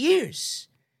last 2 years.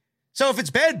 So if it's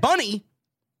Bad Bunny,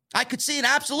 I could see it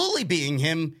absolutely being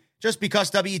him just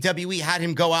because WWE had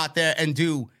him go out there and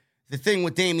do the thing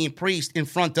with Damian Priest in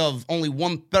front of only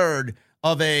 1/3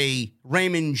 of a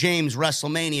Raymond James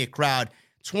WrestleMania crowd,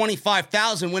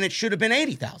 25,000 when it should have been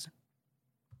 80,000.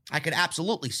 I could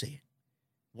absolutely see it.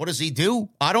 What does he do?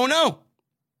 I don't know.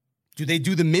 Do they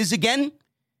do the Miz again?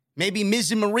 Maybe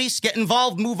Miz and Maurice get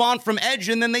involved, move on from Edge,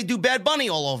 and then they do Bad Bunny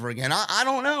all over again. I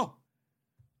don't know.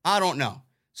 I don't know.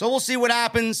 So we'll see what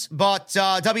happens, but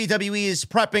WWE is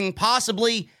prepping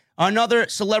possibly another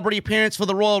celebrity appearance for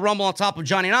the Royal Rumble on top of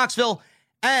Johnny Knoxville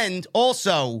and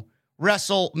also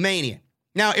WrestleMania.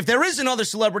 Now, if there is another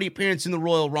celebrity appearance in the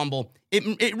Royal Rumble,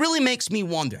 it really makes me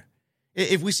wonder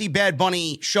if we see Bad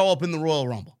Bunny show up in the Royal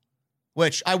Rumble,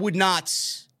 which I would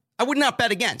not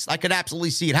bet against. I could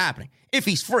absolutely see it happening. If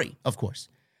he's free, of course.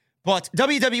 But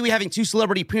WWE having two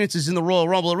celebrity appearances in the Royal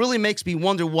Rumble, it really makes me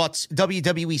wonder what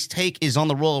WWE's take is on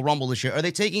the Royal Rumble this year. Are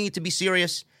they taking it to be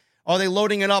serious? Are they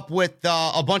loading it up with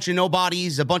a bunch of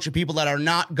nobodies, a bunch of people that are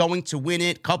not going to win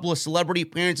it, a couple of celebrity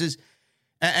appearances,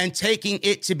 and taking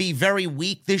it to be very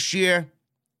weak this year?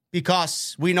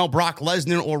 Because we know Brock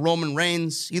Lesnar or Roman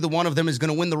Reigns, either one of them is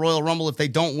going to win the Royal Rumble if they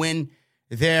don't win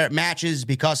their matches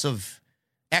because of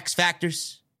X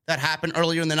factors that happened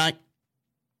earlier in the night.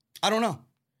 I don't know.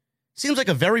 Seems like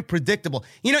a very predictable.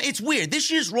 You know, it's weird.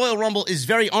 This year's Royal Rumble is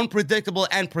very unpredictable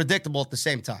and predictable at the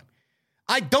same time.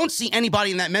 I don't see anybody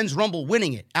in that men's Rumble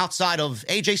winning it outside of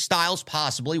AJ Styles,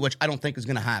 possibly, which I don't think is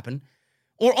going to happen,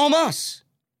 or Omos.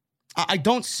 I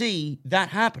don't see that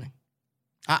happening.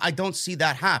 I don't see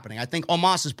that happening. I think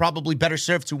Omos is probably better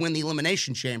served to win the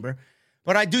Elimination Chamber,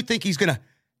 but I do think he's going to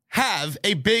have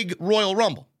a big Royal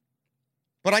Rumble.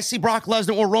 But I see Brock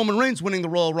Lesnar or Roman Reigns winning the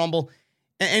Royal Rumble.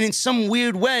 And in some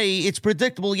weird way, it's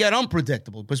predictable yet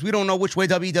unpredictable because we don't know which way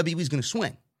WWE is going to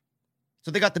swing.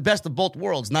 So they got the best of both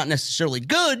worlds. Not necessarily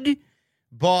good,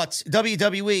 but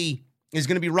WWE is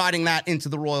going to be riding that into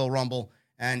the Royal Rumble,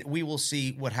 and we will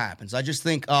see what happens. I just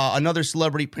think another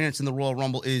celebrity appearance in the Royal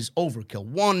Rumble is overkill.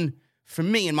 One, for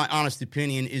me, in my honest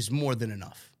opinion, is more than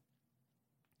enough.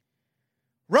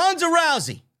 Ronda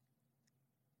Rousey,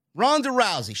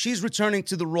 she's returning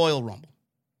to the Royal Rumble.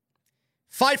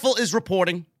 Fightful is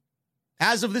reporting,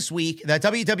 as of this week, that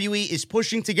WWE is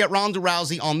pushing to get Ronda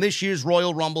Rousey on this year's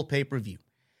Royal Rumble pay-per-view.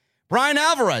 Brian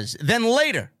Alvarez then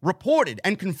later reported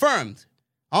and confirmed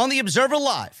on the Observer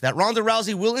Live that Ronda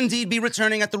Rousey will indeed be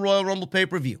returning at the Royal Rumble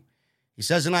pay-per-view. He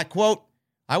says, and I quote,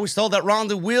 "I was told that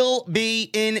Ronda will be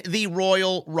in the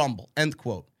Royal Rumble," end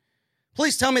quote.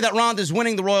 Please tell me that Ronda is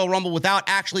winning the Royal Rumble without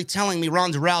actually telling me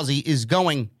Ronda Rousey is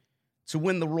going to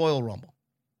win the Royal Rumble.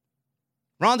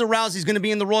 Ronda Rousey's going to be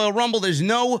in the Royal Rumble. There's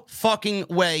no fucking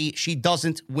way she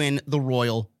doesn't win the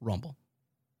Royal Rumble.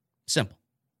 Simple.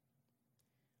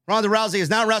 Ronda Rousey has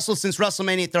now wrestled since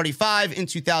WrestleMania 35 in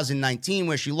 2019,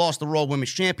 where she lost the Raw Women's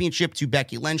Championship to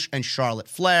Becky Lynch and Charlotte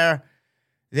Flair.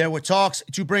 There were talks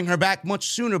to bring her back much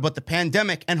sooner, but the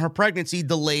pandemic and her pregnancy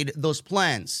delayed those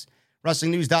plans.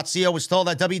 WrestlingNews.co was told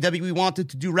that WWE wanted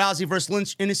to do Rousey versus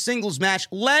Lynch in a singles match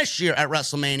last year at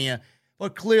WrestleMania,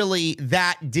 but clearly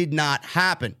that did not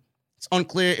happen. It's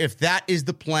unclear if that is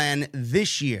the plan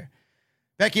this year.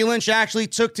 Becky Lynch actually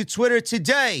took to Twitter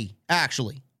today,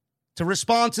 to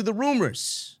respond to the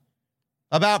rumors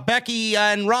about Becky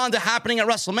and Ronda happening at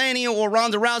WrestleMania or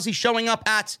Ronda Rousey showing up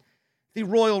at the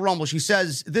Royal Rumble. She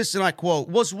says this, and I quote,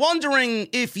 "Was wondering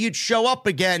if you'd show up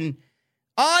again.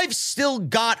 I've still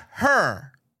got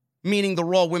her," meaning the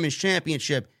Raw Women's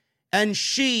Championship, "and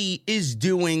she is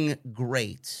doing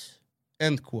great,"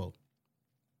 end quote.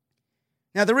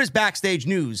 Now, there is backstage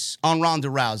news on Ronda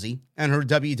Rousey and her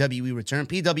WWE return.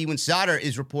 PW Insider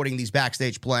is reporting these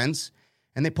backstage plans,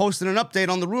 and they posted an update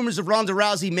on the rumors of Ronda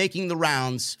Rousey making the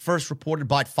rounds, first reported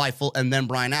by Fightful and then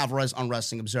Brian Alvarez on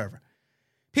Wrestling Observer.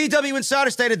 PW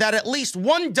Insider stated that at least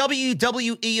one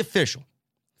WWE official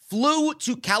flew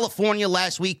to California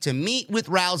last week to meet with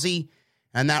Rousey,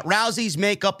 and that Rousey's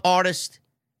makeup artist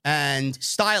and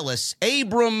stylist,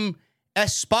 Abram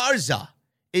Esparza,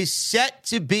 is set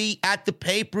to be at the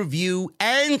pay-per-view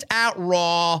and at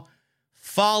Raw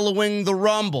following the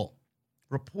Rumble.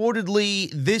 Reportedly,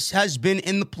 this has been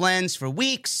in the plans for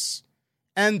weeks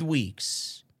and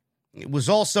weeks. It was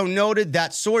also noted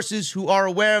that sources who are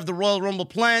aware of the Royal Rumble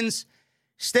plans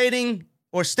stated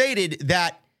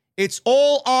that it's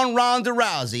all on Ronda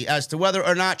Rousey as to whether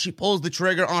or not she pulls the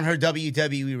trigger on her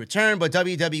WWE return, but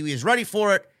WWE is ready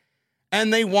for it,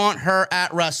 and they want her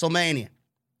at WrestleMania.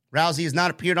 Rousey has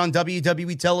not appeared on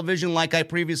WWE television, like I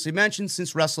previously mentioned,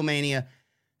 since WrestleMania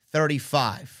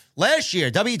 35. Last year,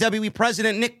 WWE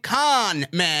President Nick Khan,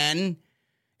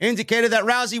 indicated that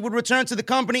Rousey would return to the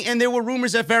company, and there were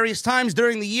rumors at various times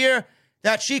during the year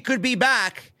that she could be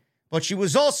back, But she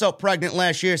was also pregnant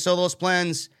last year, so those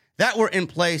plans that were in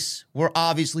place were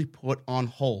obviously put on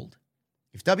hold.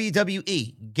 If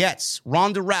WWE gets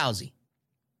Ronda Rousey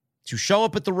to show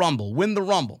up at the Rumble, win the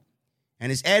Rumble,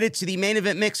 and is added to the main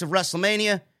event mix of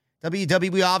WrestleMania,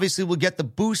 WWE obviously will get the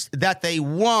boost that they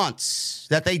want,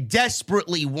 that they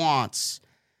desperately want,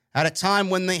 at a time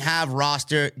when they have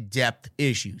roster depth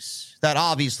issues that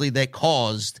obviously they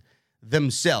caused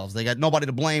themselves. They got nobody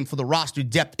to blame for the roster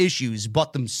depth issues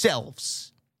but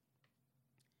themselves.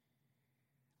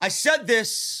 I said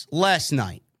this last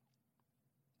night.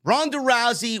 Ronda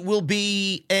Rousey will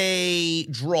be a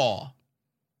draw.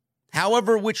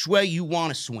 However, which way you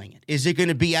want to swing it. Is it going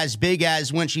to be as big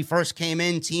as when she first came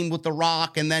in, teamed with The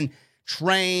Rock, and then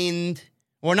trained,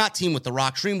 or not teamed with The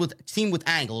Rock, teamed with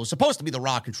Angle. It was supposed to be The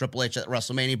Rock and Triple H at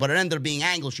WrestleMania, but it ended up being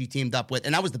Angle she teamed up with,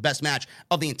 and that was the best match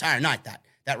of the entire night,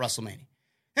 that WrestleMania.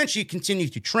 And she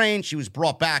continued to train. She was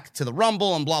brought back to the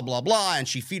Rumble and blah, blah, blah, and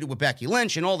she feuded with Becky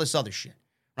Lynch and all this other shit,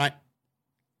 right?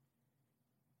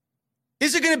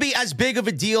 Is it going to be as big of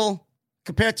a deal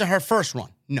compared to her first run?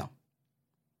 No.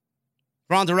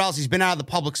 Ronda Rousey's been out of the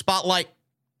public spotlight.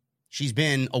 She's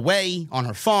been away on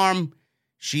her farm.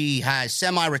 She has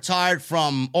semi-retired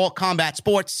from all combat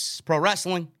sports, pro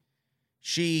wrestling.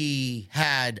 She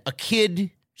had a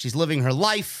kid. She's living her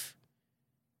life.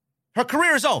 Her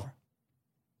career is over.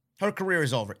 Her career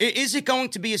is over. Is it going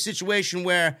to be a situation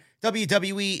where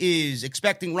WWE is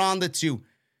expecting Ronda to,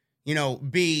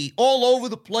 be all over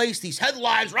the place? These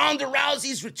headlines, Ronda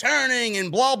Rousey's returning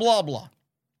and blah, blah, blah.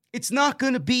 It's not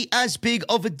going to be as big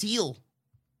of a deal.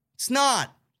 It's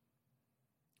not.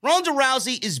 Ronda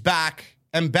Rousey is back,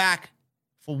 and back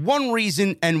for one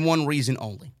reason and one reason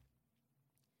only.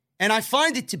 And I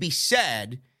find it to be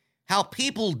sad how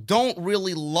people don't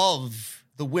really love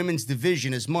the women's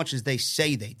division as much as they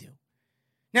say they do.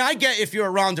 Now, I get if you're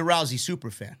a Ronda Rousey super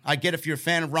fan. I get if you're a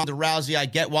fan of Ronda Rousey. I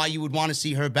get why you would want to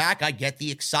see her back. I get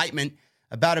the excitement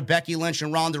about a Becky Lynch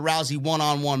and Ronda Rousey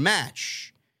one-on-one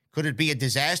match. Could it be a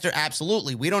disaster?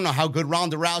 Absolutely. We don't know how good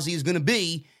Ronda Rousey is going to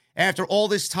be after all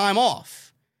this time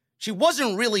off. She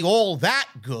wasn't really all that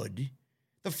good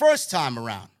the first time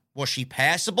around. Was she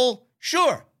passable?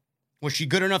 Sure. Was she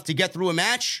good enough to get through a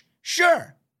match?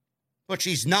 Sure. But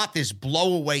she's not this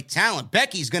blow-away talent.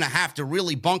 Becky's going to have to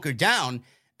really bunker down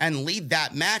and lead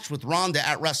that match with Ronda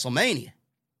at WrestleMania.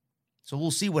 So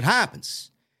we'll see what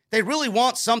happens. They really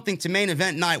want something to main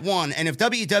event night one, and if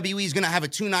WWE is going to have a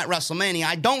two-night WrestleMania,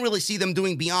 I don't really see them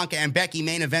doing Bianca and Becky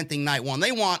main eventing night one.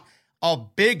 They want a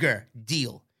bigger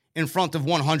deal in front of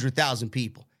 100,000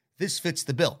 people. This fits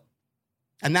the bill,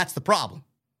 and that's the problem.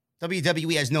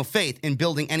 WWE has no faith in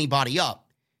building anybody up.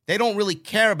 They don't really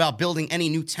care about building any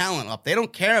new talent up. They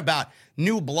don't care about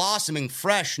new blossoming,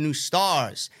 fresh, new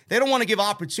stars. They don't want to give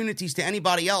opportunities to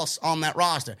anybody else on that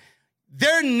roster.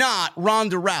 They're not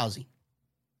Ronda Rousey.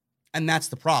 And that's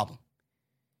the problem.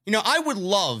 I would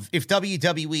love if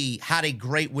WWE had a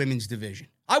great women's division.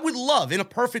 I would love, in a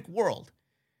perfect world,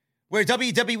 where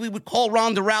WWE would call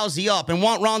Ronda Rousey up and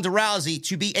want Ronda Rousey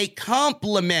to be a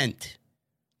complement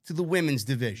to the women's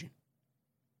division.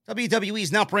 WWE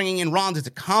is not bringing in Ronda to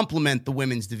complement the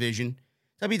women's division.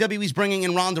 WWE is bringing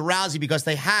in Ronda Rousey because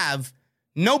they have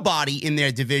nobody in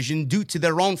their division due to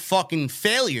their own fucking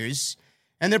failures.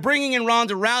 And they're bringing in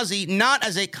Ronda Rousey not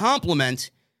as a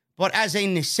complement, but as a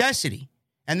necessity.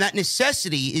 And that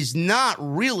necessity is not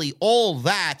really all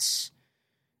that's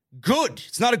good.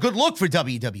 It's not a good look for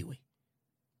WWE.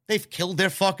 They've killed their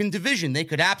fucking division. They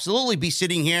could absolutely be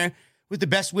sitting here with the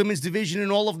best women's division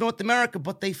in all of North America,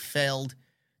 but they failed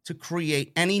to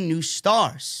create any new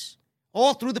stars.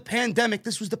 All through the pandemic,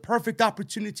 this was the perfect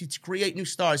opportunity to create new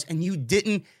stars, and you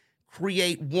didn't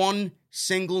create one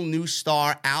single new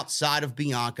star outside of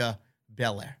Bianca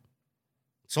Belair.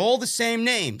 It's all the same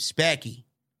names: Becky,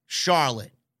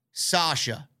 Charlotte,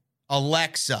 Sasha,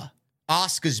 Alexa.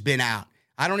 Asuka's been out.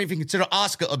 I don't even consider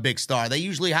Asuka a big star. They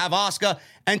usually have Asuka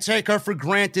and take her for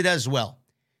granted as well.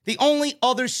 The only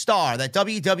other star that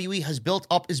WWE has built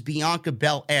up is Bianca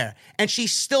Belair, and she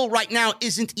still right now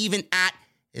isn't even at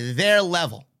their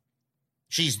level.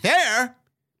 She's there,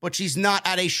 but she's not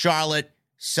at a Charlotte,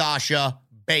 Sasha,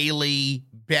 Bayley,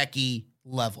 Becky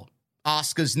level.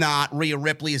 Asuka's not. Rhea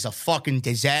Ripley is a fucking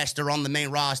disaster on the main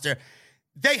roster.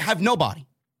 They have nobody.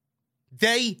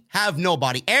 They have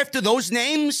nobody. After those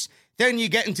names, then you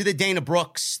get into the Dana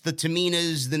Brooks, the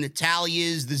Taminas, the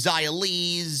Natalias, the Xia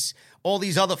Lees, all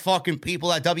these other fucking people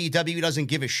that WWE doesn't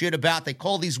give a shit about. They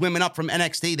call these women up from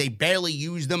NXT. They barely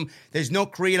use them. There's no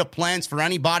creative plans for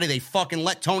anybody. They fucking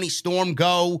let Toni Storm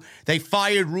go. They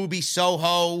fired Ruby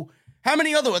Soho. How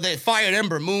many other? They fired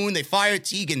Ember Moon. They fired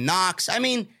Tegan Nox. I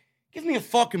mean, Give me a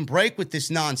fucking break with this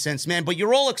nonsense, man. But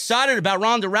you're all excited about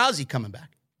Ronda Rousey coming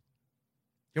back.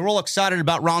 You're all excited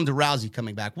about Ronda Rousey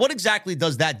coming back. What exactly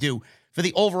does that do for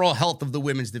the overall health of the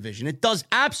women's division? It does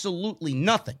absolutely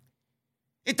nothing.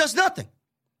 It does nothing.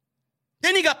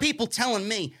 Then you got people telling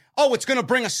me, oh, it's going to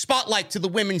bring a spotlight to the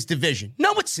women's division.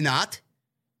 No, it's not.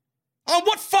 On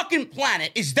what fucking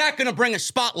planet is that going to bring a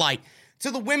spotlight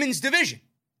to the women's division?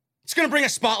 It's going to bring a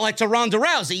spotlight to Ronda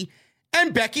Rousey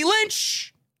and Becky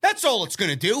Lynch. That's all it's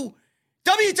going to do.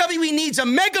 WWE needs a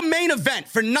mega main event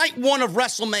for night one of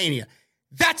WrestleMania.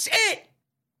 That's it.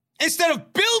 Instead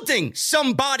of building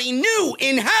somebody new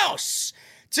in-house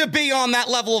to be on that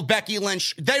level of Becky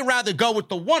Lynch, they rather go with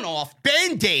the one-off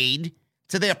Band-Aid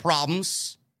to their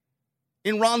problems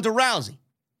in Ronda Rousey.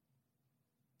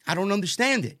 I don't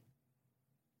understand it.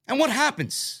 And what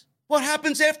happens? What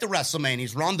happens after WrestleMania?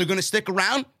 Is Ronda going to stick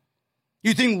around?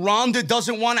 You think Ronda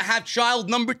doesn't want to have child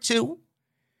number 2?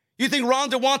 You think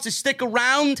Ronda wants to stick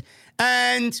around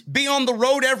and be on the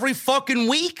road every fucking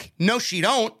week? No, she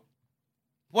don't.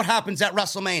 What happens at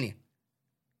WrestleMania?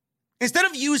 Instead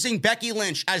of using Becky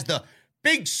Lynch as the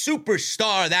big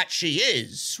superstar that she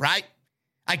is, right?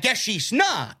 I guess she's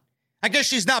not. I guess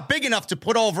she's not big enough to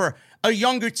put over a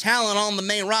younger talent on the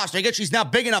main roster. I guess she's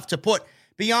not big enough to put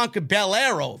Bianca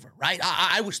Belair over, right?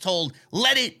 I was told,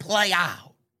 let it play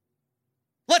out.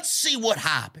 Let's see what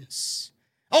happens.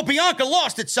 Oh, Bianca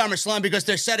lost at SummerSlam because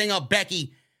they're setting up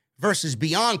Becky versus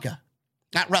Bianca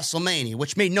at WrestleMania,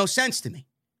 which made no sense to me.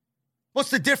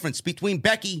 What's the difference between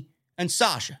Becky and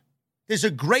Sasha? There's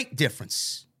a great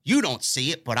difference. You don't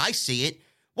see it, but I see it.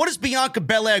 What is Bianca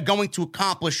Belair going to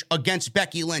accomplish against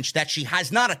Becky Lynch that she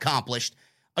has not accomplished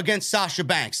against Sasha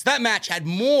Banks? That match had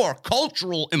more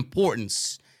cultural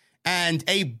importance and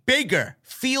a bigger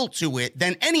feel to it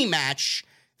than any match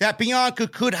that Bianca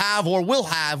could have or will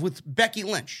have with Becky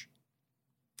Lynch.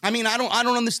 I mean, I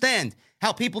don't understand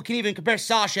how people can even compare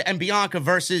Sasha and Bianca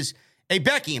versus a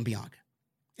Becky and Bianca.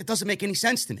 It doesn't make any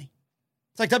sense to me.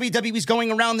 It's like WWE's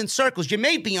going around in circles. You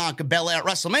made Bianca Belair at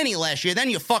WrestleMania last year, then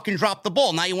you fucking dropped the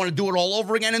ball. Now you want to do it all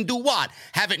over again and do what?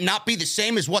 Have it not be the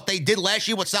same as what they did last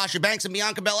year with Sasha Banks and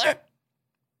Bianca Belair?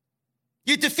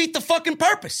 You defeat the fucking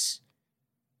purpose.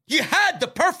 You had the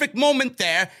perfect moment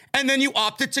there, and then you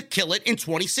opted to kill it in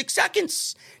 26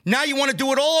 seconds. Now you want to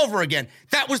do it all over again.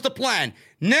 That was the plan.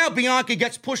 Now Bianca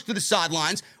gets pushed to the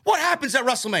sidelines. What happens at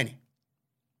WrestleMania?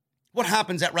 What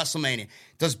happens at WrestleMania?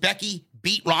 Does Becky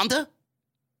beat Ronda?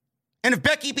 And if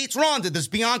Becky beats Ronda, does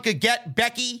Bianca get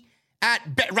Becky at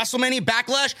WrestleMania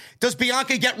Backlash? Does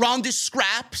Bianca get Ronda's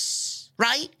scraps,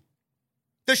 right?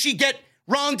 Does she get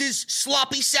Ronda's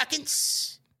sloppy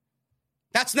seconds?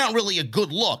 That's not really a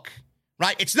good look,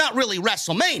 right? It's not really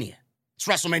WrestleMania. It's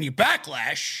WrestleMania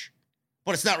Backlash,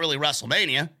 but it's not really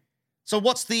WrestleMania. So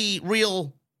what's the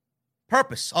real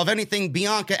purpose of anything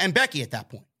Bianca and Becky at that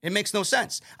point? It makes no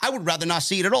sense. I would rather not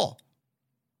see it at all.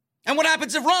 And what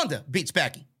happens if Ronda beats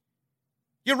Becky?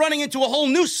 You're running into a whole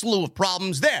new slew of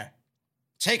problems there.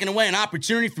 Taking away an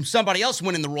opportunity from somebody else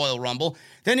winning the Royal Rumble.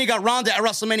 Then you got Ronda at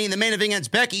WrestleMania in the main event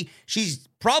against Becky. She's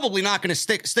probably not going to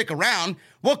stick around.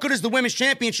 What good is the Women's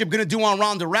Championship going to do on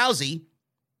Ronda Rousey?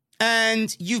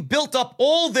 And you've built up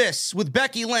all this with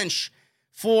Becky Lynch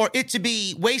for it to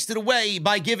be wasted away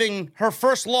by giving her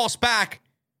first loss back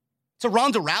to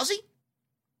Ronda Rousey?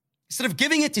 Instead of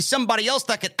giving it to somebody else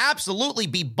that could absolutely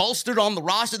be bolstered on the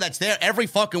roster that's there every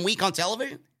fucking week on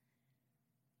television?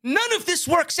 None of this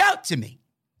works out to me.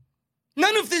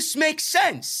 None of this makes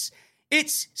sense.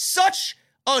 It's such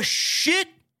a shit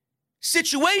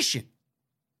situation.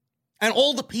 And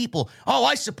all the people, oh,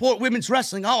 I support women's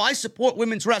wrestling. Oh, I support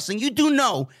women's wrestling. You do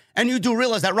know, and you do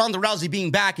realize that Ronda Rousey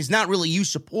being back is not really you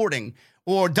supporting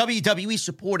or WWE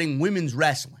supporting women's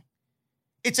wrestling.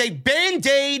 It's a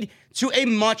Band-Aid to a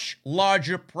much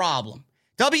larger problem.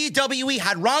 WWE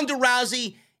had Ronda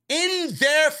Rousey in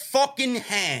their fucking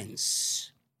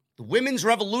hands. The women's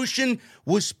revolution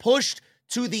was pushed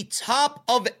to the top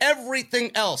of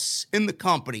everything else in the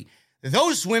company.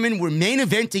 Those women were main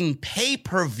eventing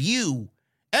pay-per-view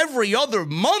every other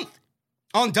month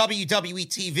on WWE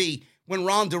TV when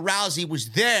Ronda Rousey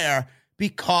was there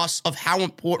because of how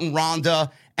important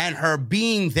Ronda and her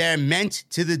being there meant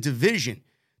to the division.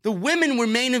 The women were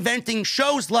main eventing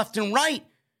shows left and right.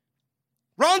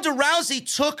 Ronda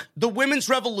Rousey took the women's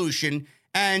revolution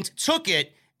and took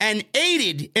it and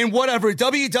aided in whatever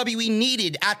WWE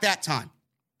needed at that time.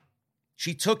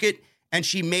 She took it and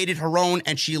she made it her own,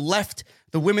 and she left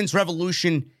the women's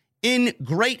revolution in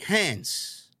great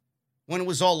hands when it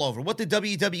was all over. What did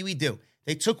WWE do?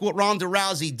 They took what Ronda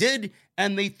Rousey did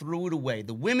and they threw it away.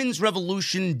 The women's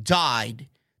revolution died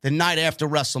the night after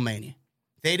WrestleMania.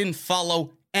 They didn't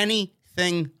follow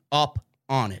anything up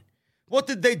on it. What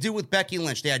did they do with Becky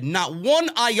Lynch? They had not one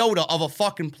iota of a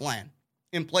fucking plan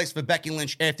in place for Becky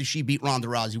Lynch after she beat Ronda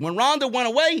Rousey. When Ronda went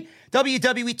away,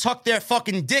 WWE tucked their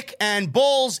fucking dick and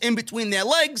balls in between their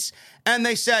legs, and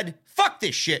they said, fuck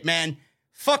this shit, man.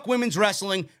 Fuck women's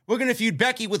wrestling. We're going to feud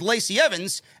Becky with Lacey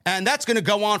Evans, and that's going to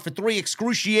go on for 3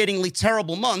 excruciatingly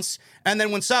terrible months. And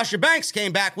then when Sasha Banks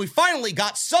came back, we finally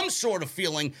got some sort of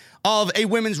feeling of a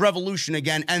women's revolution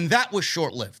again, and that was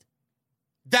short-lived.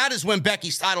 That is when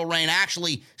Becky's title reign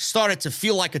actually started to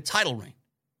feel like a title reign.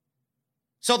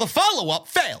 So the follow-up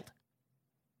failed.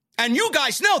 And you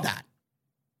guys know that.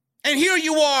 And here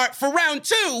you are for round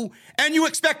 2, and you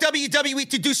expect WWE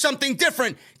to do something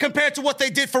different compared to what they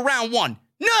did for round 1.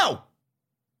 No,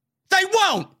 they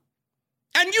won't.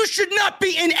 And you should not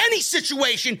be in any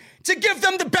situation to give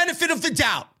them the benefit of the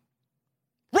doubt.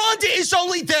 Ronda is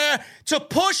only there to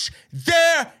push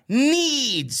their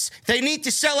needs. They need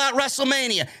to sell out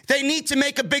WrestleMania. They need to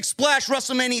make a big splash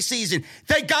WrestleMania season.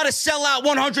 They got to sell out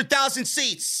 100,000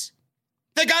 seats.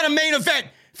 They got a main event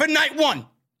for night 1.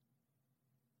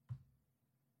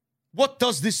 What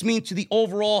does this mean to the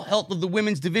overall health of the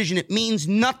women's division? It means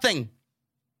nothing.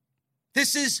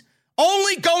 This is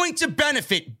only going to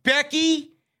benefit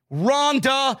Becky,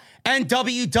 Ronda, and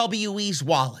WWE's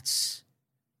wallets.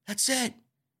 That's it.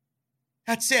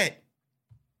 That's it.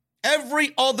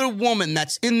 Every other woman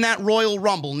that's in that Royal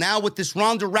Rumble, now with this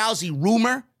Ronda Rousey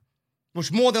rumor,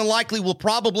 which more than likely will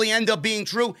probably end up being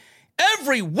true,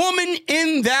 every woman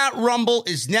in that Rumble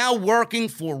is now working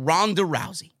for Ronda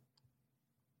Rousey.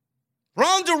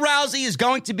 Ronda Rousey is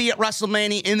going to be at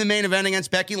WrestleMania in the main event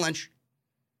against Becky Lynch.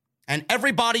 And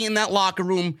everybody in that locker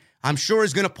room, I'm sure,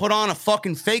 is going to put on a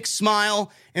fucking fake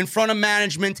smile in front of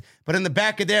management. But in the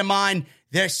back of their mind,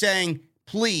 they're saying,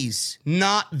 please,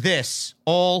 not this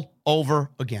all over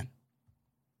again.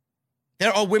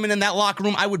 There are women in that locker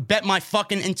room, I would bet my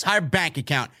fucking entire bank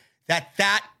account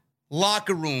that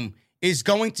locker room is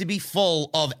going to be full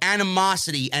of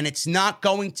animosity, and it's not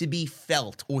going to be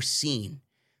felt or seen.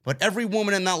 But every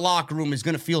woman in that locker room is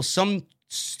going to feel some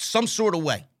sort of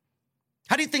way.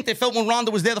 How do you think they felt when Ronda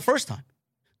was there the first time?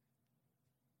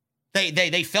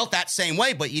 They felt that same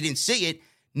way, but you didn't see it.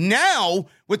 Now,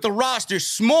 with the roster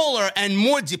smaller and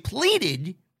more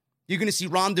depleted, you're going to see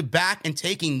Ronda back and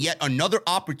taking yet another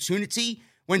opportunity.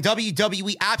 When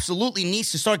WWE absolutely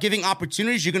needs to start giving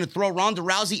opportunities, you're going to throw Ronda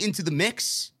Rousey into the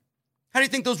mix. How do you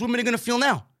think those women are going to feel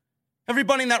now?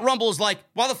 Everybody in that Rumble is like,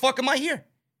 why the fuck am I here?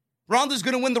 Ronda's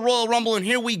going to win the Royal Rumble, and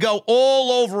here we go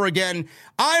all over again.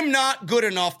 I'm not good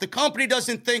enough. The company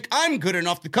doesn't think I'm good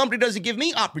enough. The company doesn't give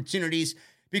me opportunities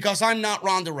because I'm not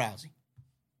Ronda Rousey.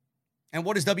 And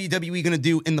what is WWE going to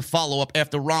do in the follow-up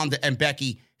after Ronda and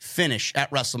Becky finish at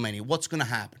WrestleMania? What's going to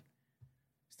happen?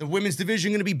 Is the women's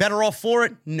division going to be better off for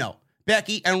it? No.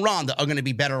 Becky and Ronda are going to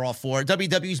be better off for it.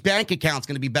 WWE's bank account's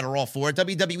going to be better off for it.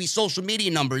 WWE's social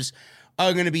media numbers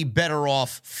are going to be better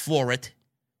off for it.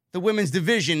 The women's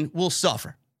division will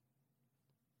suffer.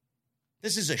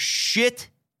 This is a shit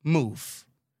move.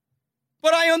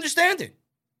 But I understand it.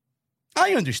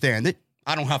 I understand it.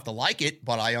 I don't have to like it,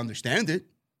 but I understand it.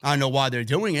 I know why they're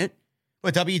doing it.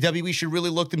 But WWE should really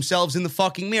look themselves in the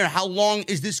fucking mirror. How long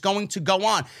is this going to go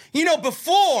on? You know,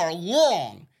 before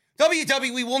long,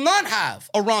 WWE will not have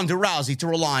a Ronda Rousey to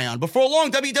rely on. Before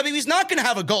long, WWE's not going to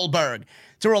have a Goldberg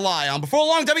to rely on. Before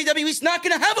long, WWE's not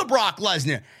going to have a Brock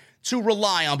Lesnar to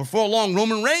rely on. Before long,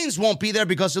 Roman Reigns won't be there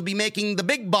because he'll be making the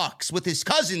big bucks with his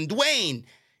cousin, Dwayne,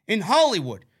 in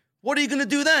Hollywood. What are you going to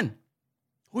do then?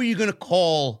 Who are you going to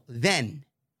call then,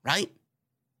 right?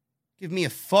 Give me a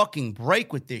fucking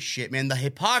break with this shit, man. The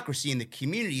hypocrisy in the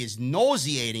community is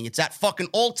nauseating. It's at fucking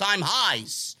all-time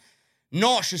highs.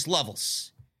 Nauseous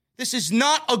levels. This is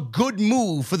not a good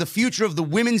move for the future of the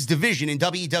women's division in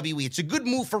WWE. It's a good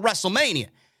move for WrestleMania,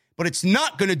 but it's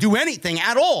not going to do anything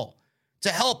at all to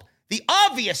help the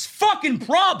obvious fucking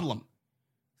problem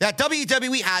that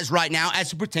WWE has right now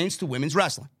as it pertains to women's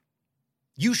wrestling.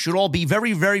 You should all be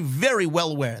very, very, very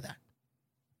well aware of that.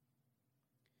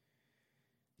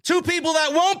 Two people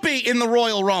that won't be in the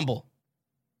Royal Rumble.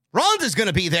 Ronda's going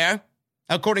to be there,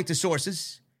 according to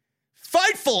sources.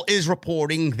 Fightful is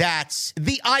reporting that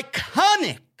the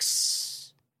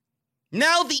IIconics,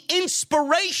 now the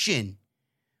Inspiration,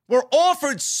 were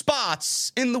offered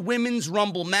spots in the Women's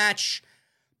Rumble match,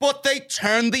 but they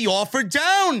turned the offer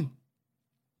down.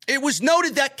 It was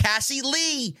noted that Cassie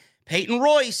Lee, Peyton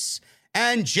Royce,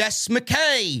 and Jess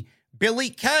McKay,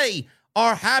 Billie Kay,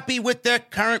 are happy with their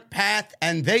current path,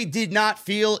 and they did not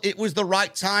feel it was the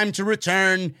right time to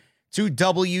return to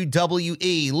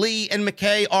WWE. Lee and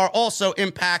McKay are also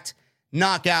Impact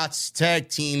Knockouts Tag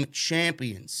Team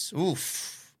Champions.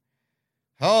 Oof.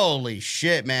 Holy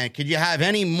shit, man. Could you have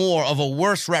any more of a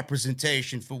worse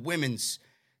representation for women's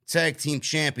Tag Team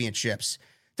Championships?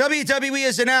 WWE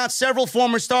has announced several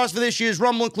former stars for this year's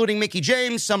Rumble, including Mickie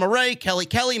James, Summer Rae, Kelly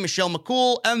Kelly, Michelle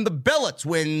McCool, and the Bella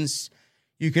Twins.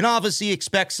 You can obviously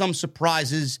expect some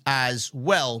surprises as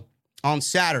well on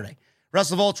Saturday.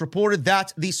 WrestleVault reported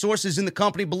that the sources in the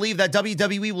company believe that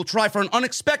WWE will try for an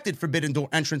unexpected Forbidden Door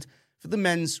entrant for the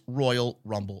men's Royal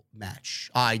Rumble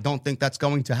match. I don't think that's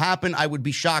going to happen. I would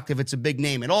be shocked if it's a big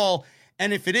name at all.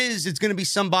 And if it is, it's going to be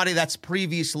somebody that's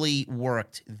previously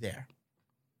worked there.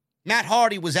 Matt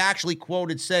Hardy was actually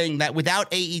quoted saying that without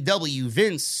AEW,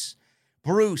 Vince,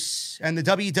 Bruce, and the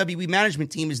WWE management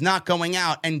team is not going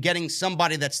out and getting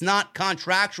somebody that's not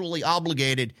contractually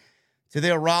obligated to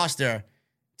their roster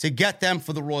to get them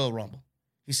for the Royal Rumble.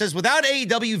 He says, without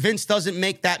AEW, Vince doesn't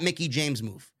make that Mickie James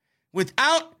move.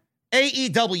 Without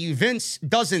AEW, Vince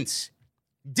doesn't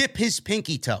dip his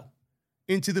pinky toe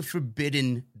into the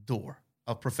forbidden door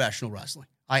of professional wrestling.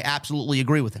 I absolutely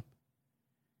agree with him.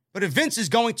 But if Vince is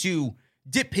going to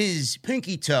dip his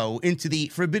pinky toe into the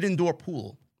forbidden door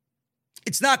pool,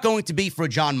 it's not going to be for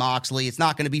Jon Moxley. It's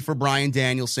not going to be for Bryan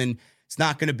Danielson. It's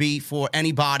not going to be for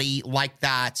anybody like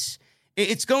that.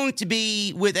 It's going to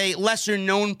be with a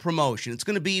lesser-known promotion. It's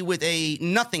going to be with a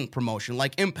nothing promotion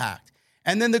like Impact.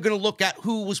 And then they're going to look at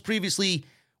who was previously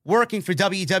working for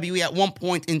WWE at one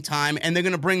point in time, and they're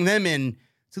going to bring them in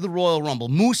to the Royal Rumble.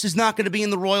 Moose is not going to be in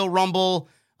the Royal Rumble.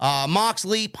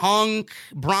 Moxley, Punk,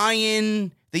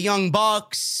 Bryan, the Young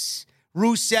Bucks,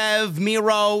 Rusev,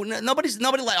 Miro. Nobody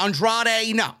like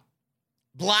Andrade. No.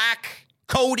 Black,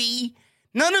 Cody.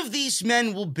 None of these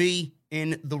men will be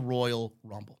in the Royal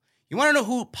Rumble. You want to know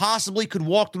who possibly could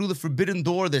walk through the forbidden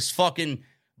door, this fucking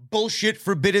bullshit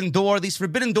forbidden door? These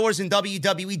forbidden doors in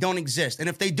WWE don't exist. And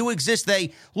if they do exist,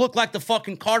 they look like the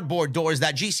fucking cardboard doors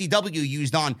that GCW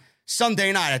used on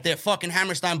Sunday night at their fucking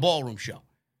Hammerstein Ballroom show.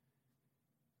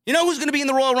 You know who's going to be in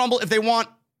the Royal Rumble if they want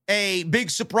a big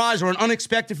surprise or an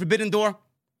unexpected forbidden door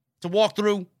to walk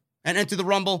through and enter the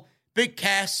Rumble? Big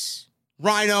Cass,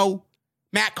 Rhino,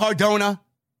 Matt Cardona,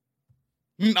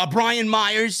 Brian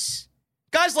Myers,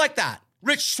 guys like that.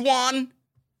 Rich Swann.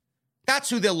 That's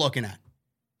who they're looking at.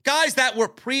 Guys that were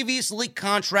previously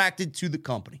contracted to the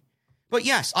company. But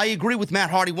yes, I agree with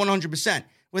Matt Hardy 100%.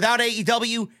 Without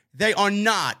AEW, they are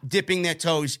not dipping their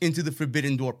toes into the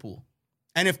forbidden door pool.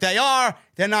 And if they are,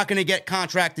 they're not going to get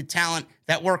contracted talent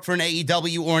that work for an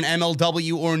AEW or an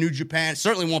MLW or a New Japan. It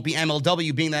certainly won't be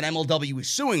MLW, being that MLW is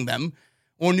suing them,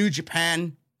 or New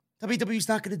Japan. WWE's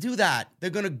not going to do that. They're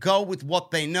going to go with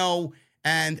what they know,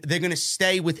 and they're going to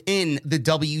stay within the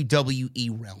WWE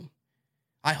realm.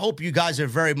 I hope you guys are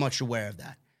very much aware of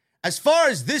that. As far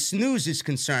as this news is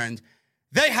concerned,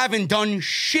 they haven't done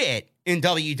shit in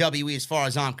WWE as far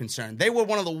as I'm concerned. They were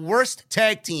one of the worst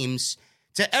tag teams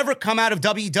to ever come out of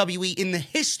WWE in the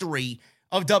history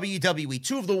of WWE.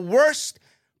 Two of the worst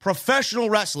professional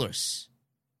wrestlers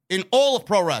in all of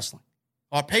pro wrestling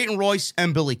are Peyton Royce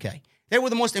and Billie Kay. They were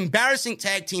the most embarrassing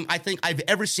tag team I think I've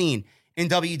ever seen in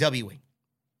WWE.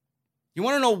 You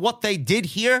want to know what they did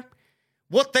here?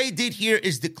 What they did here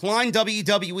is decline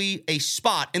WWE a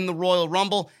spot in the Royal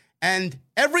Rumble, and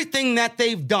everything that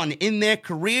they've done in their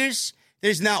careers,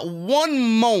 there's not one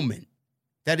moment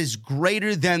that is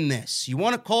greater than this. You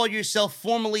want to call yourself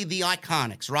formerly the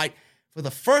IIconics, right? For the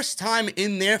first time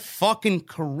in their fucking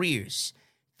careers,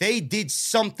 they did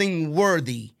something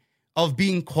worthy of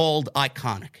being called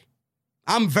iconic.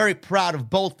 I'm very proud of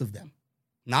both of them.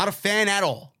 Not a fan at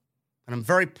all. And I'm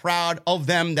very proud of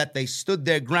them that they stood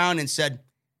their ground and said,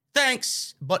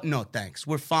 thanks, but no thanks.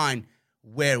 We're fine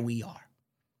where we are.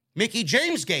 Mickie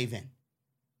James gave in.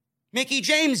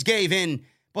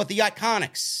 But the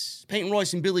IIconics, Peyton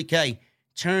Royce and Billie Kay,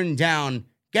 turned down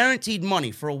guaranteed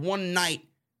money for a one-night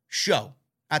show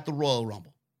at the Royal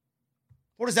Rumble.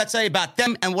 What does that say about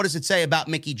them, and what does it say about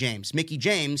Mickie James? Mickie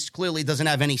James clearly doesn't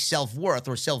have any self-worth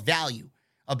or self-value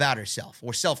about herself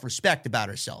or self-respect about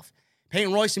herself.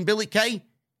 Peyton Royce and Billie Kay,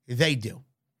 they do.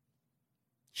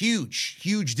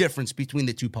 Huge difference between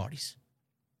the two parties.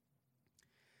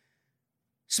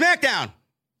 SmackDown.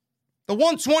 The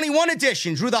 121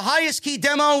 edition drew the highest key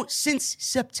demo since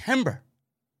September.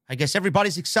 I guess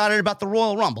everybody's excited about the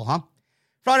Royal Rumble, huh?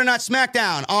 Friday Night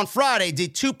SmackDown on Friday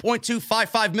did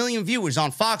 2.255 million viewers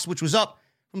on Fox, which was up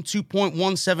from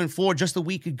 2.174 just a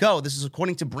week ago. This is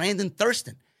according to Brandon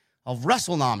Thurston of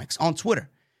WrestleNomics on Twitter.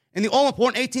 In the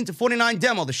all-important 18 to 49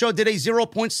 demo, the show did a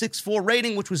 0.64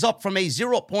 rating, which was up from a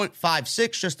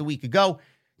 0.56 just a week ago.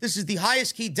 This is the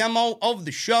highest key demo of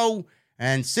the show,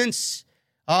 and since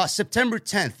September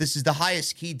 10th. This is the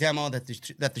highest key demo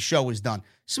that the show has done.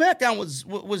 SmackDown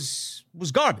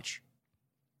was garbage.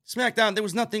 SmackDown, there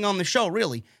was nothing on the show,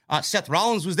 really. Seth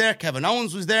Rollins was there. Kevin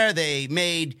Owens was there. They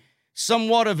made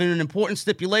somewhat of an important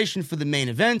stipulation for the main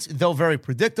event, though very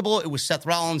predictable. It was Seth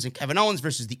Rollins and Kevin Owens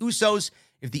versus the Usos.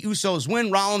 If the Usos win,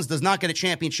 Rollins does not get a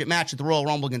championship match at the Royal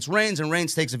Rumble against Reigns, and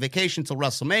Reigns takes a vacation till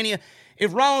WrestleMania.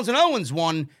 If Rollins and Owens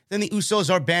won, then the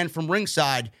Usos are banned from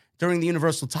ringside during the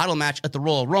Universal title match at the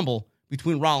Royal Rumble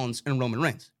between Rollins and Roman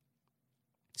Reigns.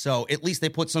 So at least they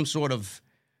put some sort of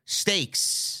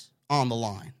stakes on the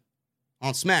line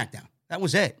on SmackDown. That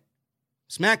was it.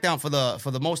 SmackDown for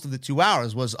the most of the 2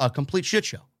 hours was a complete shit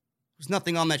show. There's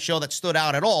nothing on that show that stood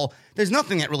out at all. There's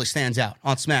nothing that really stands out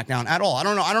on SmackDown at all. I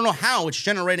don't know how it's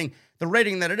generating the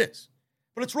rating that it is.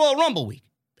 But it's Royal Rumble week.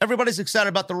 Everybody's excited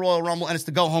about the Royal Rumble, and it's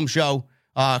the go-home show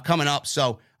coming up.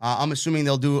 So I'm assuming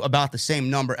they'll do about the same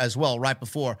number as well right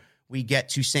before we get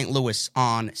to St. Louis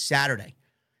on Saturday.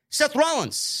 Seth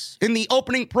Rollins in the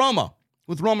opening promo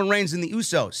with Roman Reigns and the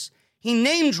Usos. He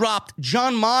name-dropped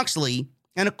Jon Moxley,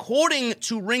 and according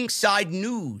to Ringside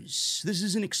News, this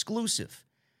is an exclusive,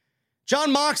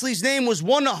 Jon Moxley's name was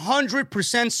 100%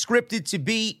 scripted to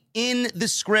be in the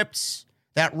scripts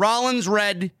that Rollins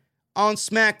read on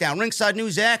SmackDown. Ringside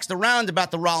News asked around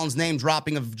about the Rollins name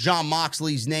dropping of Jon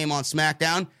Moxley's name on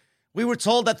SmackDown. We were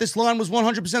told that this line was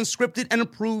 100% scripted and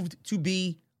approved to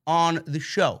be on the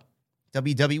show.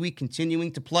 WWE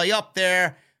continuing to play up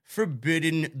their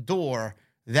forbidden door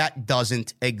that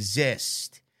doesn't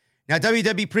exist. Now,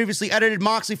 WWE previously edited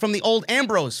Moxley from the old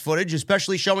Ambrose footage,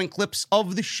 especially showing clips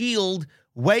of The Shield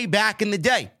way back in the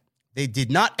day. They did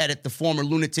not edit the former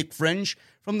Lunatic Fringe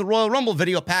from the Royal Rumble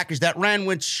video package that ran,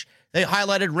 which they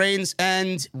highlighted Reigns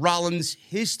and Rollins'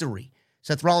 history.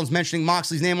 Seth Rollins mentioning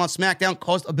Moxley's name on SmackDown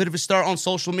caused a bit of a stir on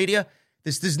social media.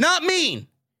 This does not mean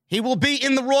he will be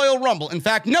in the Royal Rumble. In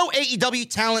fact, no AEW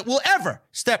talent will ever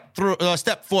step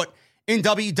foot in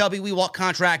WWE while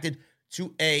contracted to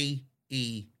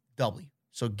AEW.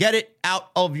 So get it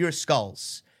out of your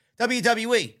skulls.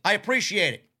 WWE, I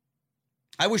appreciate it.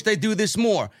 I wish they'd do this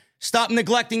more. Stop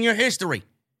neglecting your history.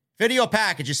 Video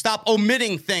packages. Stop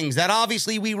omitting things that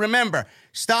obviously we remember.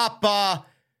 Stop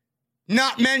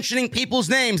not mentioning people's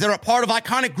names that are part of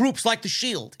iconic groups like The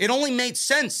Shield. It only made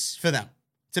sense for them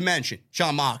to mention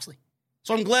Jon Moxley.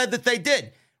 So I'm glad that they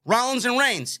did. Rollins and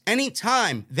Reigns,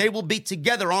 anytime they will be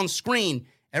together on screen,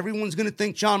 everyone's going to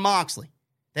think Jon Moxley.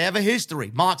 They have a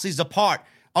history. Moxley's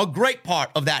a great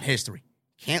part of that history.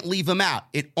 Can't leave him out.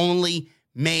 It only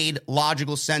made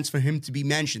logical sense for him to be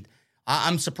mentioned.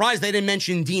 I'm surprised they didn't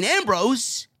mention Dean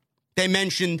Ambrose. They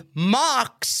mentioned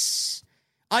Mox.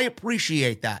 I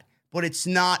appreciate that, but it's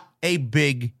not a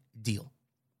big deal.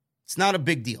 It's not a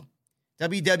big deal.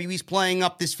 WWE's playing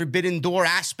up this forbidden door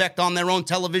aspect on their own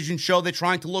television show. They're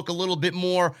trying to look a little bit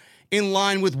more in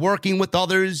line with working with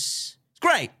others. It's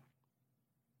great.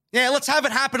 Yeah, let's have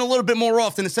it happen a little bit more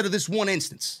often instead of this one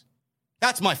instance.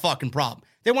 That's my fucking problem.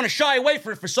 They want to shy away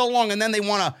from it for so long, and then they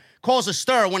want to cause a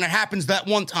stir when it happens that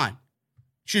one time.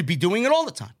 Should be doing it all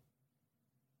the time.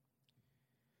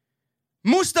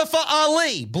 Mustafa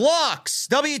Ali blocks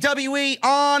WWE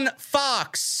on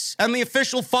Fox and the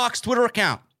official Fox Twitter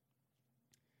account.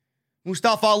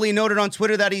 Mustafa Ali noted on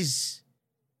Twitter that he's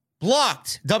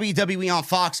blocked WWE on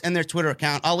Fox and their Twitter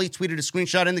account. Ali tweeted a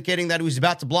screenshot indicating that he was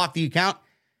about to block the account.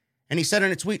 And he said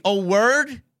in a tweet, "Oh,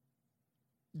 word?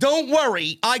 Don't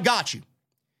worry, I got you."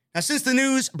 Now, since the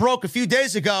news broke a few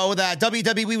days ago that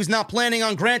WWE was not planning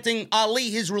on granting Ali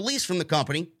his release from the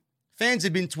company, fans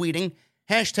have been tweeting,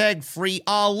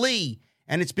 #FreeAli,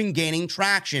 and it's been gaining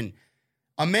traction.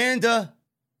 Amanda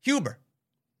Huber,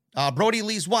 Brody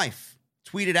Lee's wife,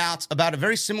 tweeted out about a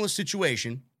very similar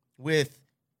situation with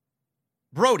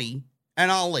Brody and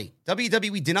Ali.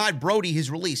 WWE denied Brody his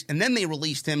release, and then they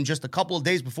released him just a couple of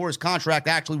days before his contract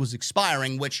actually was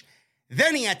expiring, which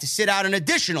then he had to sit out an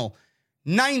additional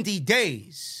 90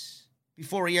 days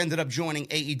before he ended up joining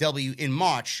AEW in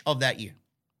March of that year.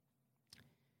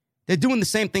 They're doing the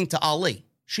same thing to Ali.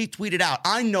 She tweeted out,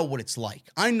 "I know what it's like.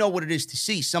 I know what it is to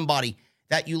see somebody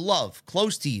that you love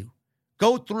close to you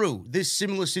go through this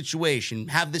similar situation,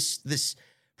 have this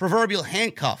proverbial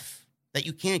handcuff that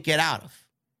you can't get out of."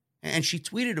 And she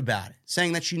tweeted about it,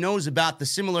 saying that she knows about the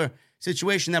similar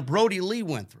situation that Brody Lee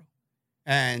went through.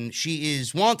 And she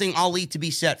is wanting Ali to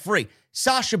be set free.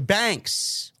 Sasha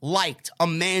Banks liked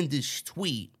Amanda's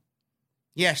tweet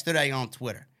yesterday on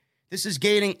Twitter. This is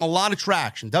gaining a lot of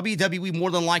traction. WWE more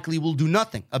than likely will do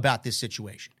nothing about this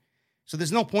situation. So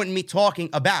there's no point in me talking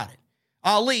about it.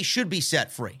 Ali should be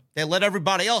set free. They let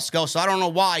everybody else go, so I don't know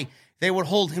why they would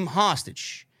hold him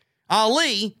hostage.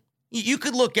 Ali You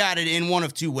could look at it in one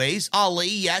of two ways. Ali,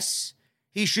 yes,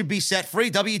 he should be set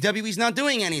free. WWE's not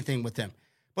doing anything with him.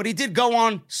 But he did go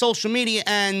on social media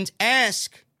and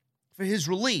ask for his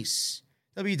release.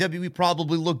 WWE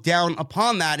probably looked down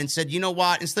upon that and said, you know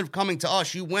what? Instead of coming to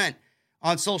us, you went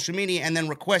on social media and then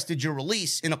requested your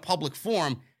release in a public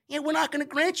forum. Yeah, we're not going to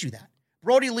grant you that.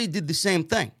 Brody Lee did the same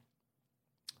thing.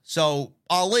 So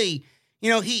Ali,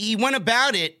 he went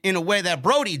about it in a way that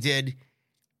Brody did.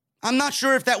 I'm not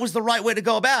sure if that was the right way to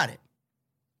go about it.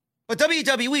 But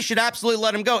WWE should absolutely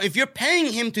let him go. If you're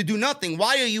paying him to do nothing,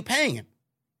 why are you paying him?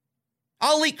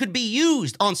 Ali could be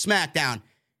used on SmackDown.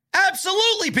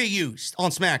 Absolutely be used on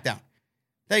SmackDown.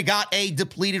 They got a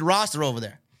depleted roster over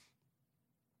there.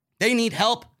 They need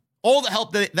help, all the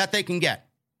help that they can get.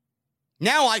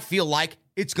 Now I feel like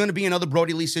it's going to be another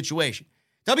Brody Lee situation.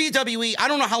 WWE, I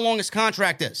don't know how long his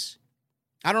contract is.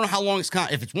 I don't know how long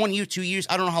if it's 1 year, 2 years,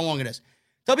 I don't know how long it is.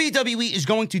 WWE is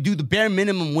going to do the bare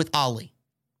minimum with Ali.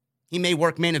 He may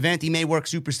work main event, he may work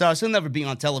superstars. He'll never be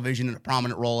on television in a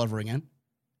prominent role ever again.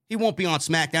 He won't be on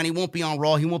SmackDown. He won't be on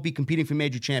Raw. He won't be competing for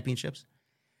major championships.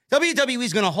 WWE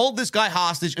is going to hold this guy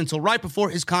hostage until right before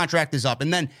his contract is up.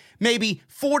 And then maybe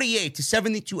 48 to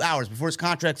 72 hours before his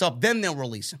contract's up, then they'll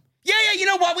release him. Yeah, you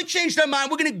know what? We changed our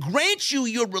mind. We're going to grant you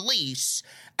your release,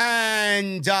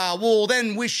 and we'll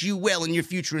then wish you well in your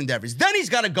future endeavors. Then he's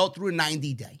got to go through a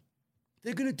 90-day.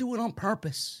 They're going to do it on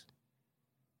purpose.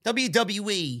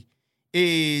 WWE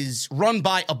is run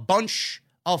by a bunch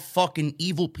of fucking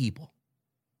evil people.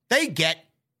 They get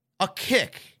a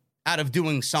kick out of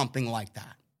doing something like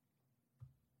that.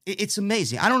 It's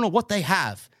amazing. I don't know what they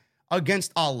have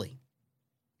against Ali.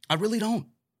 I really don't.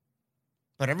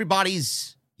 But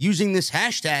everybody's using this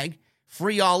hashtag,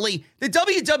 Free Ali. The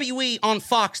WWE on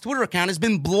Fox Twitter account has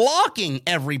been blocking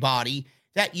everybody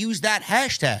that used that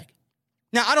hashtag.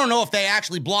 Now, I don't know if they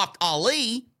actually blocked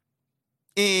Ali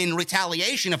in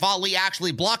retaliation. If Ali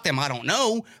actually blocked them, I don't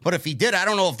know. But if he did, I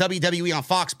don't know if WWE on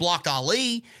Fox blocked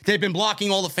Ali. They've been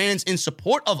blocking all the fans in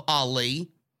support of Ali.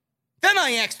 Then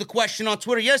I asked the question on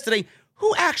Twitter yesterday,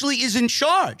 who actually is in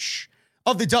charge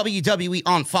of the WWE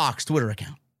on Fox Twitter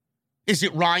account? Is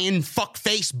it Ryan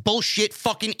fuckface bullshit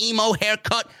fucking emo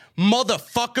haircut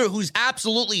motherfucker who's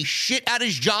absolutely shit at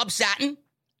his job, Satin?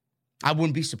 I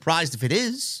wouldn't be surprised if it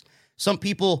is. Some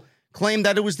people claim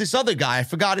that it was this other guy, I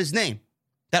forgot his name,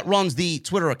 that runs the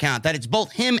Twitter account, that it's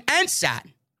both him and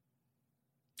Satin.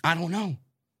 I don't know.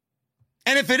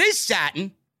 And if it is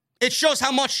Satin, it shows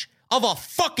how much of a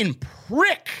fucking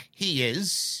prick he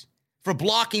is for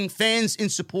blocking fans in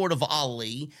support of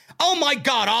Ali. Oh my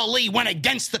God, Ali went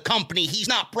against the company. He's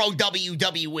not pro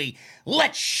WWE.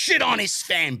 Let's shit on his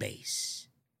fan base.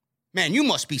 Man, you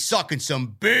must be sucking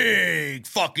some big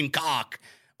fucking cock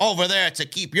over there to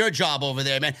keep your job over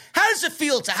there, man. How does it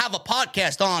feel to have a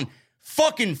podcast on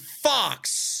fucking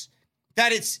Fox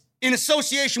that it's in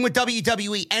association with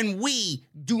WWE and we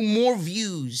do more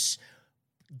views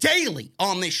daily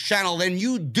on this channel than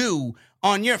you do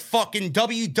on your fucking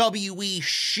WWE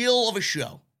shill of a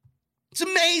show? It's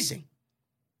amazing.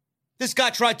 This guy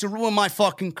tried to ruin my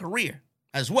fucking career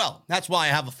as well. That's why I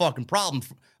have a fucking problem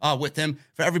with him,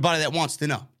 for everybody that wants to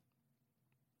know.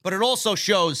 But it also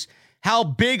shows how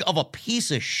big of a piece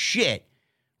of shit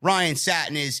Ryan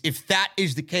Satin is, if that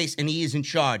is the case and he is in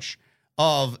charge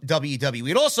of WWE.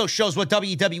 It also shows what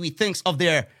WWE thinks of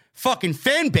their fucking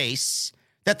fan base,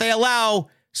 that they allow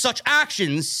such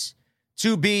actions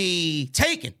to be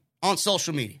taken on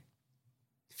social media.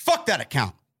 Fuck that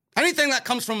account. Anything that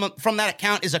comes from that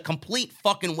account is a complete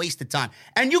fucking waste of time.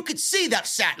 And you could see that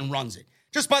Satin runs it,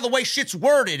 just by the way shit's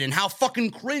worded and how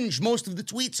fucking cringe most of the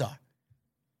tweets are.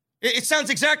 It sounds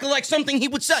exactly like something he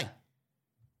would say.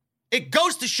 It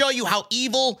goes to show you how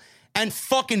evil and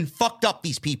fucking fucked up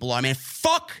these people are, man.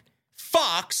 Fuck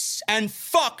Fox and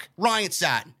fuck Ryan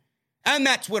Satin and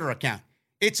that Twitter account.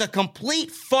 It's a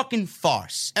complete fucking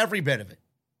farce, every bit of it.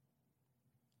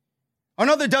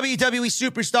 Another WWE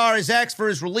superstar is asked for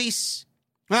his release.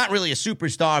 Not really a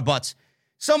superstar, but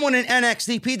someone in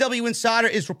NXT. PW Insider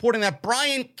is reporting that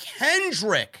Brian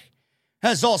Kendrick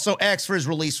has also asked for his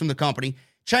release from the company.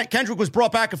 Kendrick was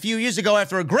brought back a few years ago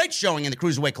after a great showing in the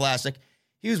Cruiserweight Classic.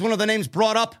 He was one of the names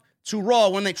brought up to Raw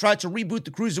when they tried to reboot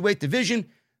the Cruiserweight division,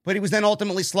 but he was then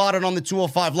ultimately slotted on the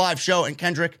 205 Live show, and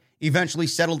Kendrick eventually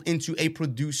settled into a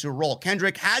producer role.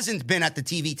 Kendrick hasn't been at the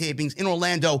TV tapings in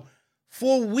Orlando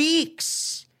for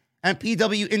weeks, and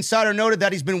PW Insider noted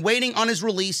that he's been waiting on his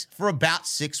release for about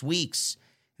 6 weeks.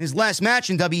 In his last match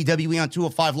in WWE on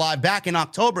 205 Live back in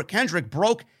October, Kendrick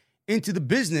broke into the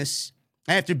business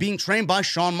after being trained by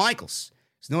Shawn Michaels.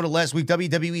 As noted last week,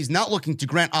 WWE is not looking to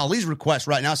grant Ali's request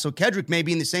right now, so Kendrick may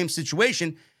be in the same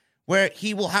situation where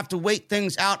he will have to wait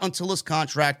things out until his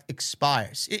contract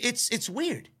expires. It's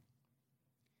weird.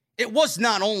 It was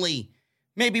not only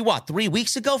maybe 3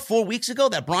 weeks ago, 4 weeks ago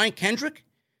that Brian Kendrick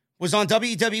was on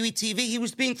WWE TV. He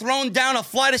was being thrown down a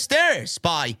flight of stairs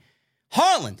by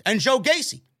Harland and Joe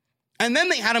Gacy. And then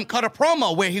they had him cut a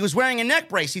promo where he was wearing a neck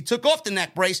brace. He took off the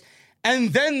neck brace,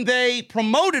 and then they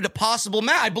promoted a possible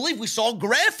match. I believe we saw a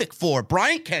graphic for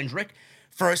Brian Kendrick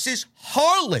versus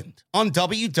Harland on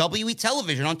WWE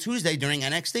television on Tuesday during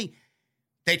NXT.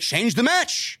 They changed the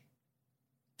match.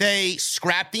 They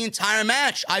scrapped the entire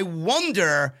match. I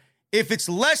wonder if it's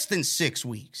less than 6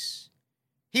 weeks.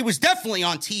 He was definitely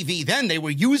on TV then. They were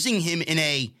using him in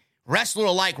a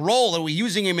wrestler-like role. They were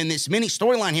using him in this mini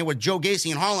storyline here with Joe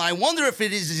Gacy and Harland. I wonder if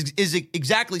it is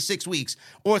exactly 6 weeks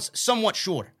or it's somewhat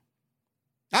shorter.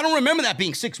 I don't remember that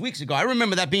being 6 weeks ago. I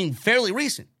remember that being fairly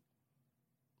recent.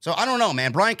 So I don't know,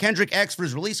 man. Brian Kendrick asked for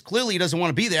his release. Clearly he doesn't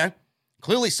want to be there.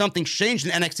 Clearly something's changed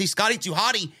in NXT. Scotty 2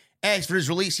 Hotty asked for his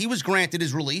release. He was granted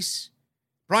his release.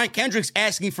 Brian Kendrick's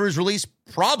asking for his release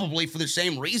probably for the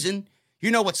same reason.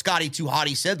 You know what Scotty 2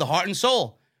 Hotty said. The heart and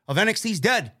soul of NXT's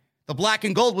dead. The black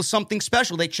and gold was something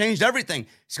special. They changed everything.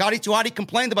 Scotty 2 Hotty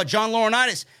complained about John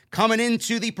Laurinaitis coming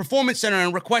into the Performance Center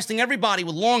and requesting everybody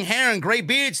with long hair and gray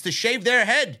beards to shave their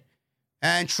head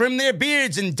and trim their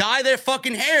beards and dye their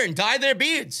fucking hair and dye their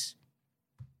beards.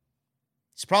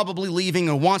 He's probably leaving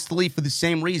or wants to leave for the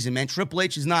same reason, man. Triple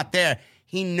H is not there.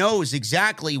 He knows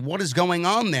exactly what is going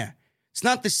on there. It's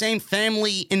not the same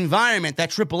family environment that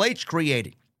Triple H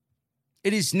created.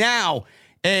 It is now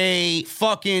a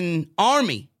fucking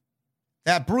army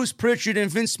that Bruce Pritchard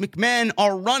and Vince McMahon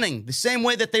are running the same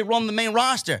way that they run the main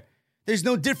roster. There's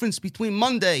no difference between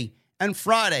Monday and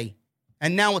Friday,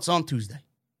 and now it's on Tuesday.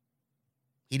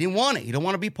 He didn't want it. He didn't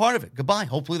want to be part of it. Goodbye.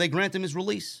 Hopefully they grant him his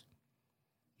release.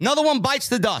 Another one bites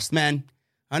the dust, man.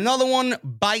 Another one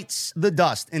bites the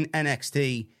dust in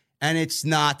NXT, and it's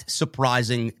not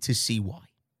surprising to see why.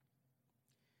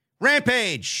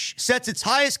 Rampage sets its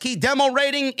highest key demo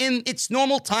rating in its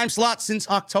normal time slot since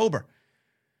October.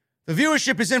 The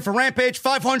viewership is in for Rampage,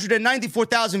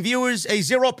 594,000 viewers, a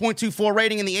 0.24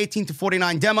 rating in the 18 to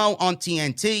 49 demo on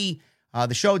TNT.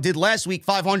 The show did last week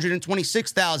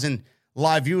 526,000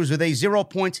 live viewers with a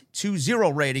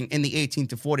 0.20 rating in the 18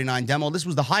 to 49 demo. This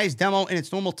was the highest demo in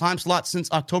its normal time slot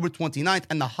since October 29th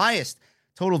and the highest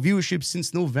total viewership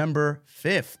since November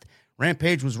 5th.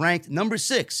 Rampage was ranked number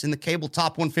 6 in the cable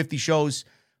top 150 shows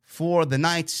for the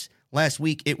nights. Last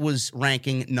week, it was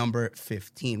ranking number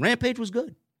 15. Rampage was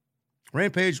good.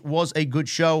 Rampage was a good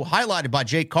show, highlighted by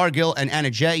Jade Cargill and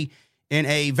Anna Jay in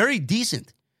a very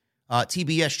decent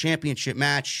TBS championship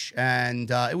match. And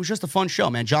it was just a fun show,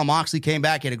 man. Jon Moxley came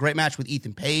back, he had a great match with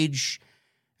Ethan Page.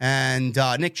 And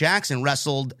Nick Jackson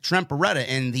wrestled Trent Beretta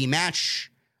in the match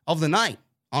of the night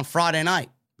on Friday night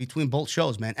between both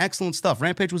shows, man. Excellent stuff.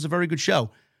 Rampage was a very good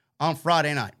show on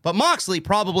Friday night. But Moxley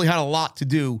probably had a lot to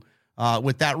do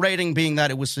with that rating, being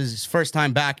that it was his first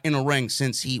time back in a ring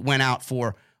since he went out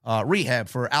for rehab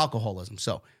for alcoholism.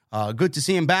 So good to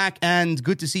see him back, and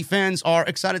good to see fans are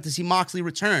excited to see Moxley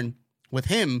return, with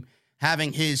him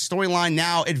having his storyline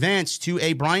now advanced to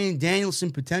a Bryan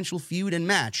Danielson potential feud and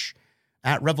match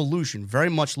at Revolution. Very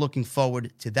much looking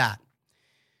forward to that.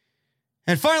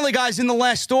 And finally, guys, in the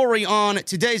last story on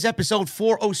today's episode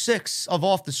 406 of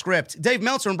Off the Script, Dave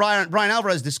Meltzer and Brian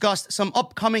Alvarez discussed some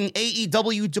upcoming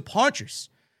AEW departures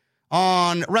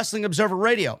on Wrestling Observer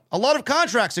Radio. A lot of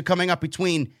contracts are coming up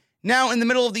between now and the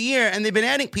middle of the year, and they've been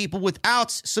adding people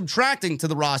without subtracting to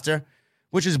the roster,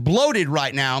 which is bloated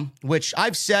right now, which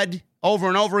I've said over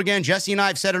and over again. Jesse and I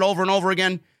have said it over and over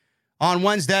again on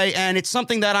Wednesday, and it's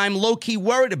something that I'm low-key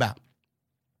worried about.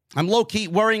 I'm low-key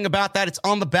worrying about that. It's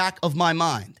on the back of my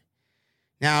mind.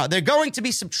 Now, they're going to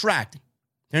be subtracting.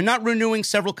 They're not renewing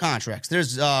several contracts.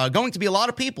 There's going to be a lot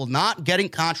of people not getting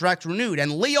contracts renewed,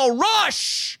 and Lio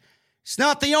Rush is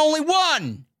not the only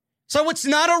one. So it's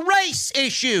not a race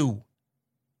issue.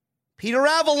 Peter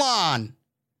Avalon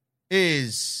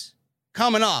is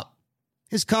coming up.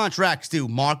 His contract's due.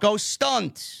 Marco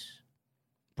Stunt.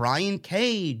 Brian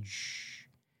Cage.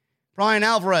 Brian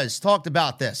Alvarez talked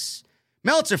about this.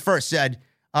 Meltzer first said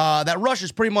that Rush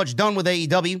is pretty much done with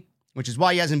AEW, which is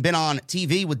why he hasn't been on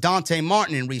TV with Dante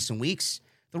Martin in recent weeks.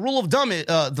 The rule of thumb is,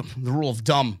 the rule of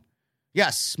thumb.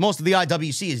 Yes, most of the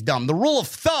IWC is dumb. The rule of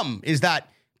thumb is that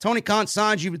Tony Khan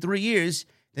signs you for 3 years,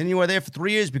 then you are there for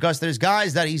 3 years because there's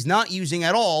guys that he's not using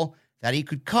at all that he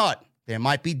could cut. There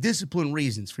might be discipline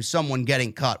reasons for someone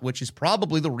getting cut, which is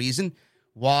probably the reason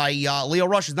why Lio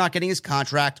Rush is not getting his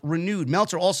contract renewed.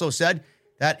 Meltzer also said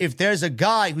that if there's a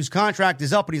guy whose contract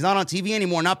is up and he's not on TV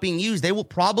anymore, not being used, they will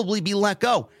probably be let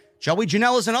go. Joey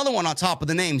Janela is another one on top of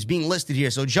the names being listed here.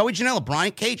 So Joey Janela,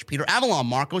 Brian Cage, Peter Avalon,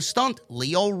 Marco Stunt,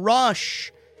 Leo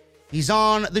Rush. He's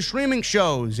on the streaming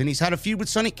shows, and he's had a feud with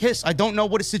Sonny Kiss. I don't know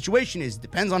what his situation is.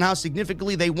 Depends on how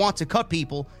significantly they want to cut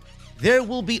people. There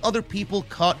will be other people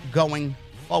cut going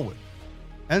forward.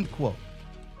 End quote.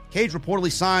 Cage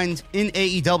reportedly signed in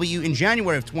AEW in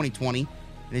January of 2020,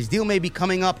 and his deal may be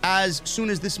coming up as soon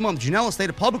as this month. Janela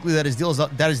stated publicly that his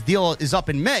deal is up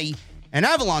in May, and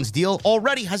Avalon's deal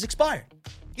already has expired.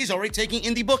 He's already taking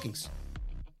indie bookings.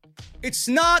 It's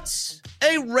not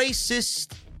a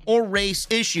racist or race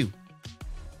issue.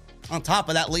 On top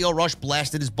of that, Leo Rush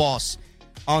blasted his boss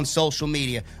on social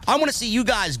media. I want to see you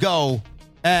guys go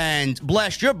and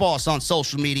blast your boss on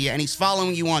social media, and he's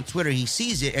following you on Twitter. He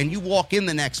sees it, and you walk in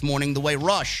the next morning the way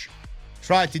Rush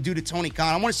tried to do to Tony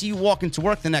Khan. I want to see you walk into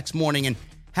work the next morning and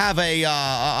have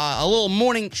a little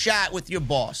morning chat with your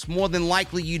boss. More than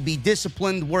likely, you'd be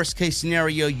disciplined. Worst case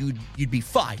scenario, you'd be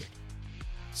fired.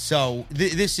 So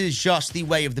this is just the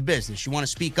way of the business. You want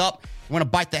to speak up. You want to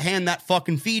bite the hand that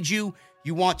fucking feeds you.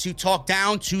 You want to talk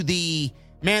down to the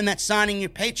man that's signing your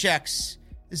paychecks.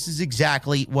 This is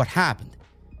exactly what happened.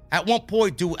 At what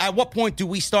point do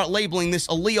we start labeling this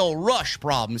a Leo Rush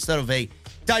problem instead of a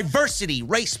diversity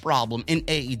race problem in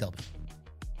AEW?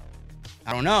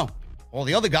 I don't know. All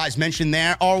the other guys mentioned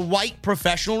there are white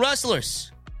professional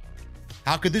wrestlers.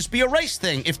 How could this be a race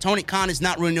thing if Tony Khan is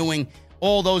not renewing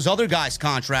all those other guys'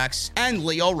 contracts and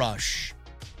Leo Rush?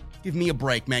 Give me a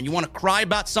break, man. You want to cry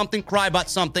about something? Cry about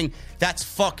something that's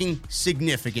fucking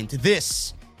significant.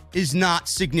 This is not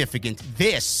significant.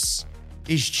 This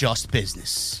is just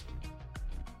business.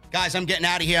 Guys, I'm getting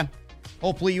out of here.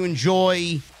 Hopefully you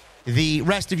enjoy the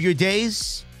rest of your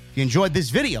days. If you enjoyed this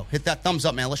video, hit that thumbs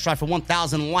up, man. Let's try for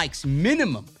 1,000 likes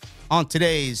minimum on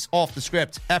today's Off the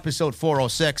Script, episode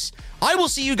 406. I will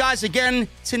see you guys again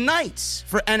tonight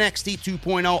for NXT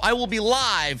 2.0. I will be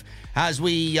live as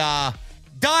we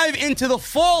dive into the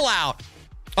fallout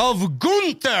of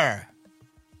Gunther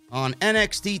on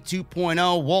NXT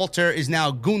 2.0. Walter is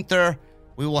now Gunther.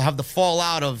 We will have the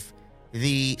fallout of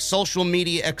the social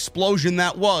media explosion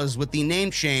that was with the name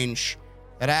change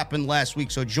that happened last week.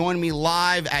 So join me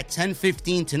live at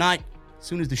 10:15 tonight. As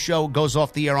soon as the show goes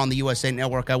off the air on the USA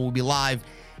Network, I will be live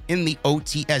in the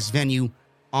OTS venue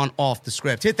on Off the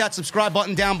Script. Hit that subscribe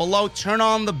button down below. Turn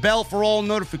on the bell for all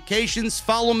notifications.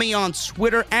 Follow me on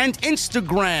Twitter and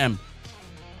Instagram.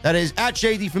 That is at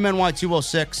JD from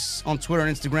NY206 on Twitter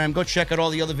and Instagram. Go check out all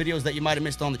the other videos that you might have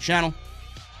missed on the channel.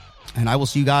 And I will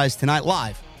see you guys tonight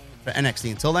live for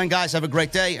NXT. Until then, guys, have a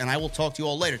great day, and I will talk to you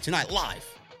all later tonight live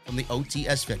from the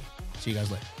OTS venue. See you guys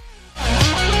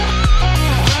later.